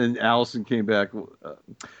 And then Allison came back.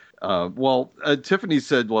 Tiffany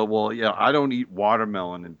said, well, yeah, I don't eat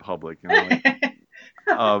watermelon in public. And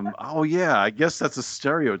I'm like, oh yeah, I guess that's a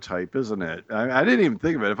stereotype, isn't it? I didn't even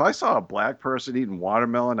think of it. If I saw a black person eating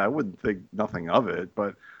watermelon, I wouldn't think nothing of it.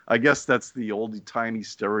 But I guess that's the old tiny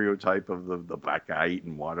stereotype of the black guy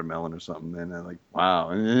eating watermelon or something. And I'm like, wow.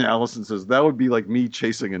 And then Allison says that would be like me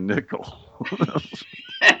chasing a nickel.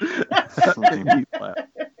 That made me laugh.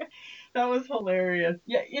 That was hilarious.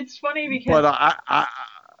 Yeah, it's funny because. But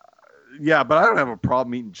but I don't have a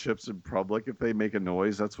problem eating chips in public if they make a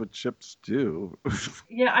noise. That's what chips do.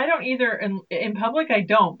 Yeah, I don't either. In public, I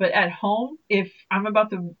don't. But at home, if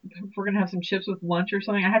we're gonna have some chips with lunch or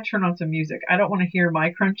something, I have to turn on some music. I don't want to hear my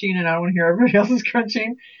crunching, and I don't want to hear everybody else's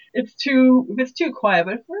crunching. If it's too quiet.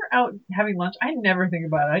 But if we're out having lunch, I never think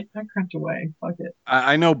about it. I crunch away. Fuck it.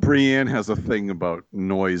 I know Brienne has a thing about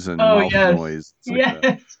noise and mouth yes. noise. It's like yes.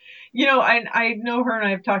 that. I know her and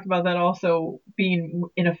I have talked about that also, being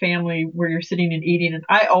in a family where you're sitting and eating, and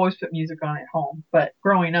I always put music on at home. But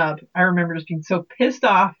growing up, I remember just being so pissed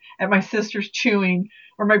off at my sisters chewing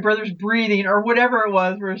or my brother's breathing or whatever it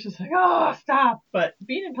was, where it's just like, oh, stop. But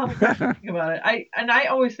being in public, I don't think about it. I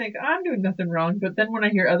always think I'm doing nothing wrong. But then when I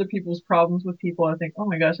hear other people's problems with people, I think, oh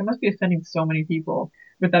my gosh, I must be offending so many people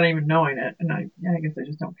without even knowing it. And I guess I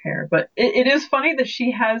just don't care. But it is funny that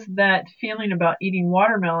she has that feeling about eating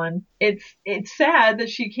watermelon. It's sad that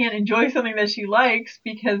she can't enjoy something that she likes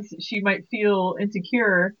because she might feel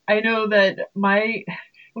insecure. I know that my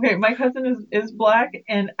cousin is black,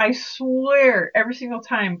 and I swear every single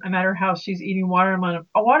time I'm at her house, she's eating a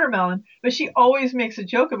watermelon, but she always makes a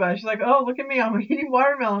joke about it. She's like, oh, look at me, I'm eating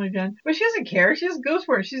watermelon again. But she doesn't care. She just goes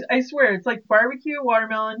for it. I swear, it's like barbecue,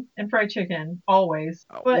 watermelon, and fried chicken, always.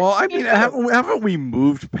 But well, I mean, haven't we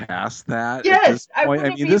moved past that? Yes, at this point?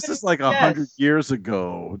 I mean, this is like 100 yes. years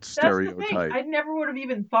ago stereotype. That's the thing. I never would have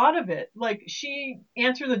even thought of it. Like, she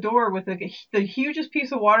answered the door with the hugest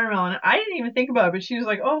piece of watermelon. I didn't even think about it, but she was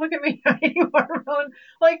like, oh, look at me, I'm eating watermelon.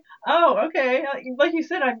 Like, oh, okay. Like you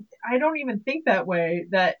said, I don't even think that way.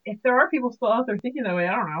 That if there are people still out there thinking that way,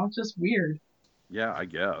 I don't know. It's just weird. Yeah, I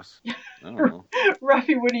guess. I don't know.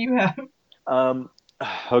 Rafi, what do you have?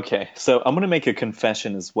 Okay, so I'm gonna make a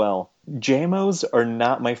confession as well. JMOs are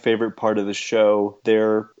not my favorite part of the show.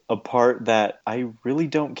 They're a part that I really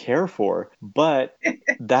don't care for. But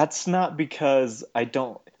that's not because I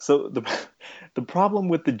don't. So the problem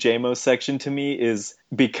with the JMO section to me is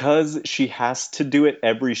because she has to do it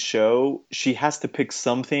every show, she has to pick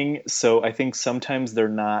something. So I think sometimes they're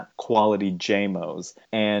not quality JMOs.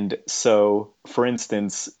 And so, for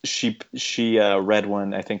instance, she read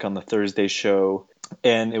one I think on the Thursday show,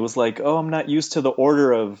 and it was like, oh, I'm not used to the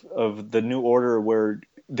order of the new order where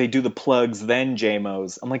they do the plugs then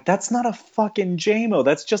JMOs. I'm like, that's not a fucking JMO.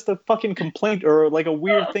 That's just a fucking complaint or like a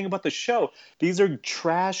weird thing about the show. These are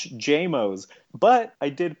trash JMOs. But I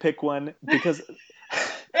did pick one because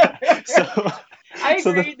so I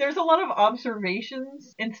so agree. There's a lot of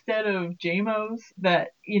observations instead of JMOs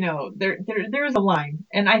that, there's a line.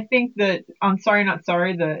 And I think that on Sorry Not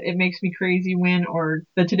Sorry, the It Makes Me Crazy win or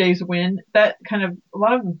the Today's win, that kind of, a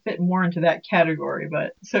lot of them fit more into that category.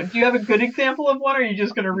 But so do you have a good example of one or are you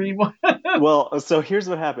just going to read one? Well, so here's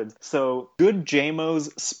what happens. So good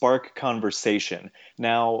JMOs spark conversation.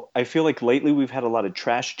 Now, I feel like lately we've had a lot of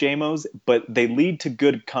trash JMOs, but they lead to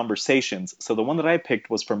good conversations. So the one that I picked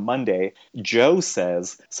was from Monday. Joe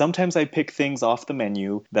says, sometimes I pick things off the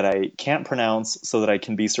menu that I can't pronounce so that I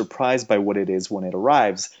can be surprised by what it is when it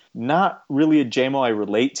arrives. Not really a JMO I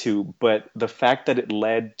relate to, but the fact that it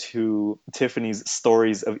led to Tiffany's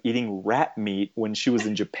stories of eating rat meat when she was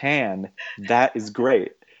in Japan, that is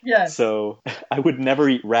great. Yes. So I would never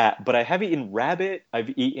eat rat, but I have eaten rabbit. I've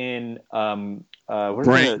eaten what are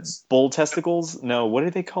Brains. the bull testicles? No, what do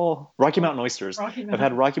they call Rocky Mountain oysters? Rocky Mountain. I've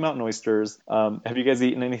had Rocky Mountain oysters. Have you guys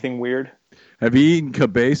eaten anything weird? Have you eaten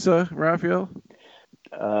cabeza, Rafael?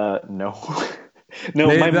 No.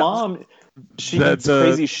 No, my mom, she eats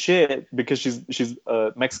crazy shit because she's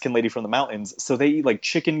a Mexican lady from the mountains. So they eat like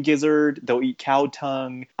chicken gizzard, they'll eat cow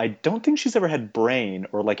tongue. I don't think she's ever had brain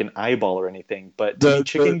or like an eyeball or anything, but to me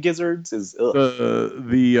chicken gizzards is ugh.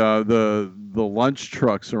 The lunch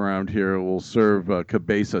trucks around here will serve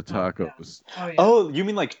cabeza tacos. Oh, yeah. Oh, you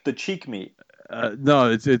mean like the cheek meat? No,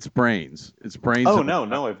 it's brains. It's brains. Oh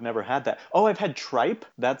no, I've never had that. Oh, I've had tripe.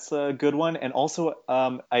 That's a good one. And also,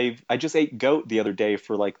 I just ate goat the other day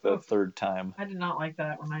for like the third time. I did not like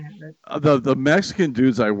that when I had it. The Mexican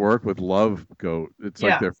dudes I work with love goat. It's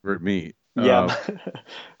like their favorite meat. Yeah.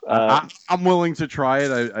 I'm willing to try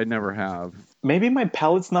it. I never have. Maybe my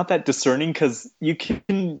palate's not that discerning because you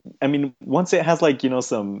can. I mean, once it has like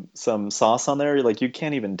some sauce on there, like you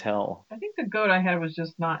can't even tell. I think the goat I had was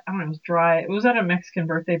just not. I don't know. It was dry. It was at a Mexican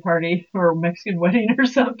birthday party or Mexican wedding or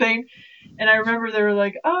something. And I remember they were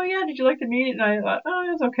like, "Oh yeah, did you like the meat?" And I thought, "Oh,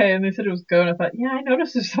 it was okay." And they said it was goat. And I thought, "Yeah, I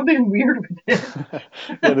noticed there's something weird with it."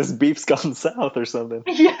 Yeah, this beef's gone south or something.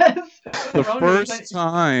 Yes. The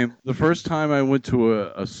first time I went to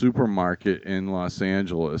a supermarket in Los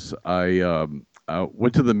Angeles, I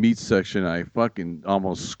went to the meat section. I fucking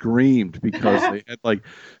almost screamed because they had like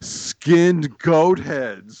skinned goat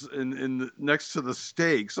heads in next to the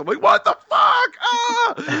steaks. I'm like, what the fuck?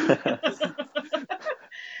 Ah!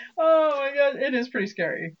 Oh my god, it is pretty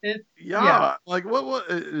scary. Like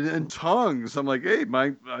what and tongues. I'm like, hey,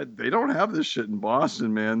 they don't have this shit in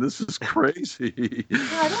Boston, man. This is crazy.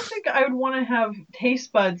 I don't think I would want to have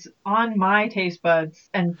taste buds on my taste buds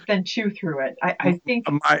and then chew through it. I think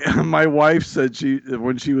my wife said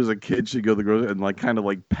when she was a kid she'd go to the grocery and like kind of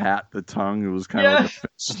like pat the tongue. It was kind of like a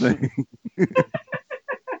fish thing.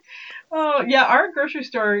 Oh, yeah, our grocery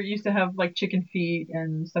store used to have like chicken feet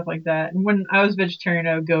and stuff like that. And when I was vegetarian,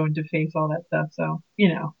 I would go and deface all that stuff. So,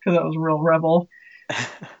 because I was a real rebel.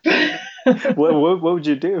 What would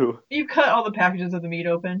you do? You cut all the packages of the meat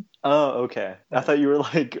open. Oh, okay. I thought you were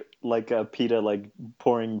like a PETA, like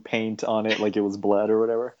pouring paint on it like it was blood or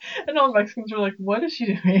whatever. And all the Mexicans were like, what is she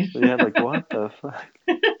doing? Yeah, like, what the fuck?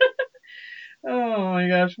 Oh my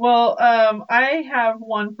gosh. Well, I have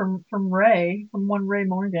one from Ray, from one Ray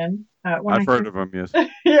Morgan. I've heard of him, yes.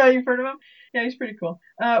 Yeah, you've heard of him? Yeah, he's pretty cool.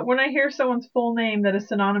 When I hear someone's full name that is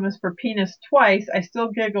synonymous for penis twice, I still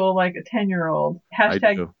giggle like a 10-year-old.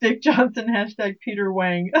 Hashtag Dick Johnson, hashtag Peter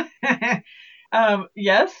Wang.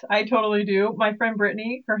 Yes, I totally do. My friend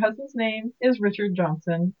Brittany, her husband's name is Richard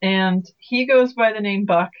Johnson, and he goes by the name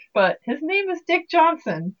Buck, but his name is Dick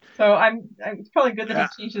Johnson. So it's probably good that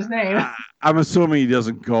he changed his name. I'm assuming he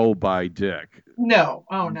doesn't go by Dick. No.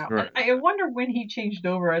 Oh, no. Right. I wonder when he changed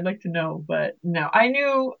over. I'd like to know, but no. I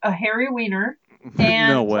knew a Harry Wiener, No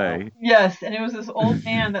And way. yes, and it was this old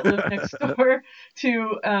man that lived next door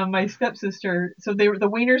to my stepsister. So the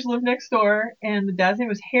Wieners lived next door, and the dad's name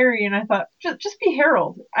was Harry. And I thought, just be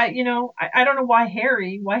Harold. I don't know why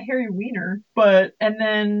Harry Wiener, but and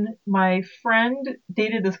then my friend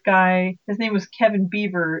dated this guy. His name was Kevin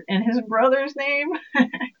Beaver, and his brother's name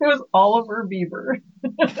was Oliver Beaver.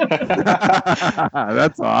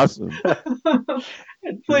 That's awesome.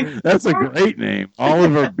 It's like That's a great name,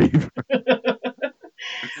 Oliver Beaver.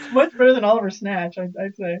 much better than Oliver Snatch,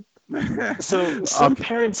 I'd say. So some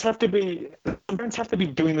parents have to be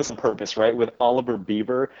doing this on purpose, right? With Oliver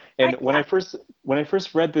Beaver. And when I first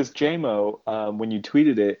read this JMO, when you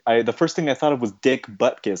tweeted it, the first thing I thought of was Dick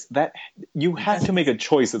Butkus. That you had to make a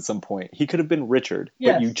choice at some point. He could have been Richard,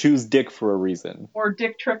 but you choose Dick for a reason. Or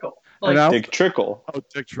Dick Trickle. Dick Trickle. Oh,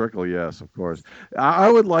 Dick Trickle, yes, of course. I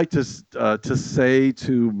would like to say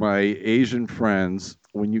to my Asian friends,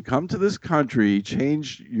 when you come to this country,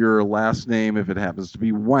 change your last name if it happens to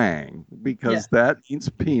be Wang, because that means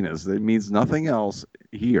penis. It means nothing else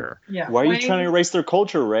here. Yeah. Why are you trying to erase their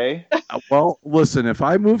culture, Ray? Well, listen, if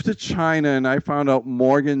I moved to China and I found out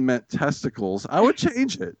Morgan meant testicles, I would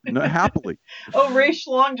change it happily. Oh, Ray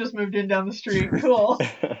Schlong just moved in down the street. Cool.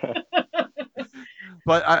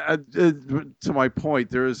 But to my point,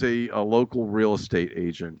 there is a local real estate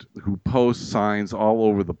agent who posts signs all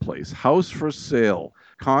over the place. House for sale.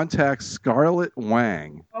 Contact Scarlett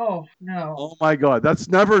Wang. Oh, no. Oh, my God. That's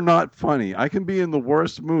never not funny. I can be in the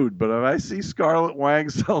worst mood, but if I see Scarlett Wang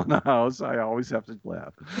selling a house, I always have to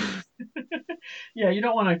laugh. Yeah, you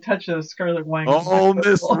don't want to touch a Scarlett Wang. Oh,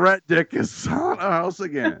 Miss Red Dick is selling a house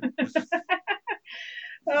again.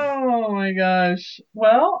 Oh, my gosh.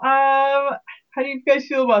 Well, how do you guys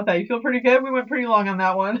feel about that? You feel pretty good? We went pretty long on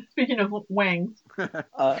that one. Speaking of Wangs.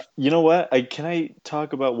 You know what? Can I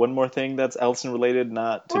talk about one more thing that's Allison related,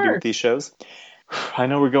 not to do with these shows? I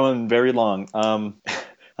know we're going very long.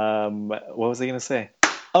 What was I going to say?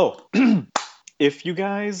 Oh, if you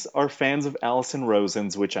guys are fans of Allison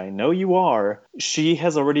Rosen's, which I know you are, she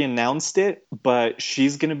has already announced it, but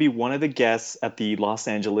she's going to be one of the guests at the Los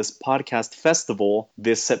Angeles Podcast Festival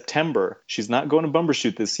this September. She's not going to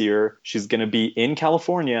Bumbershoot this year. She's going to be in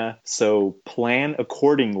California, so plan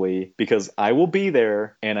accordingly because I will be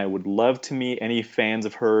there and I would love to meet any fans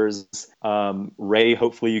of hers. Ray,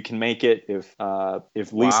 hopefully you can make it.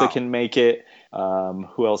 If Lisa can make it,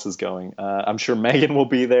 who else is going? I'm sure Megan will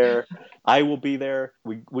be there. I will be there.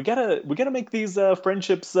 We gotta make these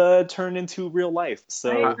friendships turn into real life.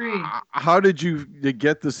 So I agree. How did you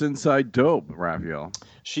get this inside dope, Raphael?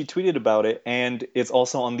 She tweeted about it, and it's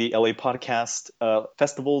also on the LA Podcast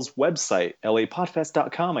Festival's website,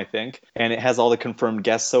 lapodfest.com, I think. And it has all the confirmed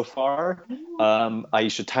guests so far.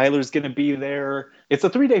 Aisha Tyler's going to be there. It's a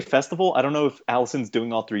 3-day festival. I don't know if Allison's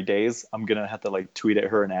doing all 3 days. I'm going to have to tweet at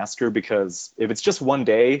her and ask her because if it's just one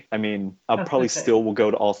day, I mean, I'll probably still will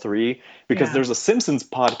go to all 3 because there's a Simpsons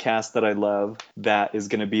podcast that I love that is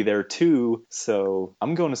going to be there too. So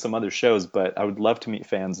I'm going to some other shows, but I would love to meet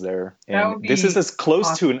fans there. And this is as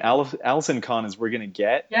close to an Allison Con as we're going to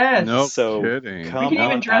get. Yes. No We kidding. can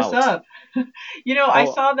even dress up. I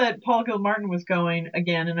saw that Paul Gilmartin was going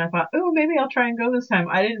again, and I thought, oh, maybe I'll try and go this time.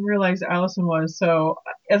 I didn't realize Allison was. So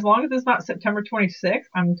as long as it's not September 26th,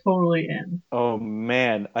 I'm totally in. Oh,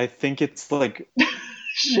 man. I think it's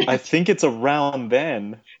I think it's around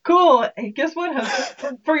then. Cool. Hey, guess what,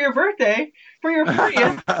 husband? For your birthday, for your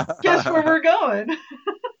 40th, guess where we're going?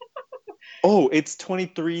 Oh, it's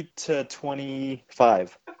 23 to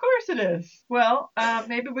 25. Of course it is. Well,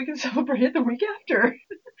 maybe we can celebrate it the week after.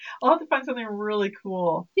 I'll have to find something really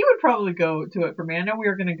cool. He would probably go to it for me. I know we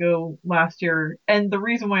were going to go last year, and the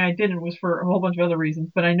reason why I didn't was for a whole bunch of other reasons,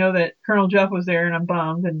 but I know that Colonel Jeff was there, and I'm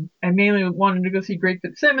bummed, and I mainly wanted to go see Greg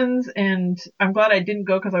Fitzsimmons, and I'm glad I didn't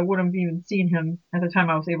go because I wouldn't have even seen him at the time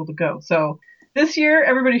I was able to go. So this year,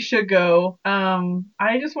 everybody should go.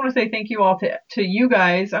 I just want to say thank you all to you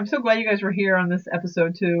guys. I'm so glad you guys were here on this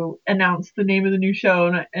episode to announce the name of the new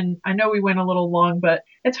show. And I know we went a little long, but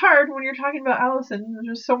it's hard when you're talking about Allison.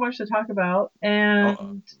 There's just so much to talk about.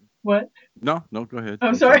 And what? No, go ahead.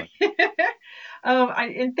 I'm sorry.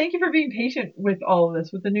 And thank you for being patient with all of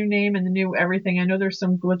this, with the new name and the new everything. I know there's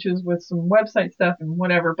some glitches with some website stuff and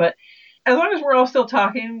whatever, but as long as we're all still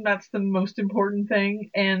talking, that's the most important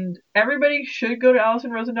thing. And everybody should go to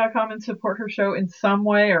AlisonRosen.com and support her show in some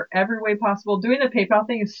way or every way possible. Doing the PayPal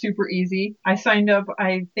thing is super easy. I signed up,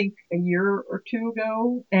 I think, a year or two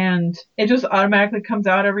ago, and it just automatically comes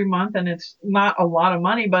out every month. And it's not a lot of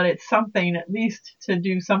money, but it's something at least to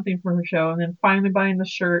do something for her show. And then finally buying the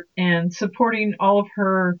shirt and supporting all of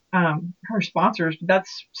her sponsors.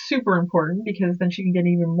 That's super important because then she can get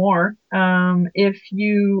even more. If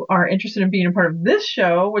you are interested in being a part of this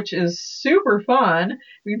show, which is super fun,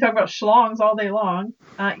 we can talk about schlongs all day long.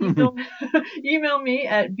 Email me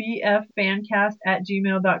at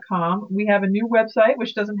bffancast@gmail.com. We have a new website,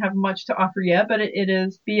 which doesn't have much to offer yet, but it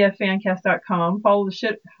is bffancast.com. Follow the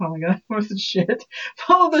shit. Oh my God, what was it shit?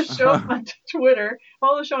 Follow the show on Twitter.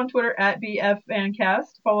 Follow the show on Twitter at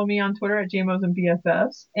bffancast. Follow me on Twitter at JMOEs and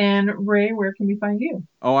BFFs. And Ray, where can we find you?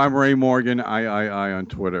 Oh, I'm Ray Morgan, I on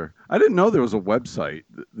Twitter. I didn't know there was a website.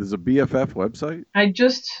 There's a BFF website? I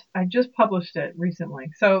just published it recently.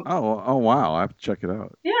 So Oh wow, I have to check it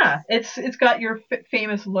out. yeah, it's got your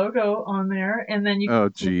famous logo on there, and then you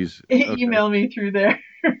can geez. email me through there.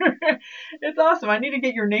 It's awesome. I need to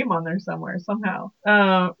get your name on there somewhere somehow.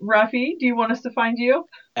 Rafi, do you want us to find you?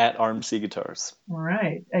 At RMC Guitars. All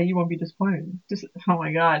right. You won't be disappointed. Oh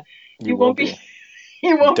my God. You won't be.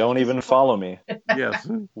 You won't. Don't even follow me. Yes.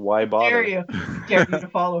 Why bother? Dare you to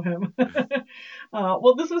follow him.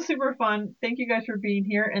 Well, this was super fun. Thank you guys for being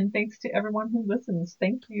here, and thanks to everyone who listens.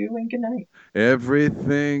 Thank you, and good night.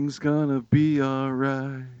 Everything's gonna be all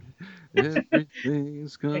right.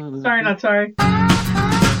 Everything's gonna Sorry, not sorry.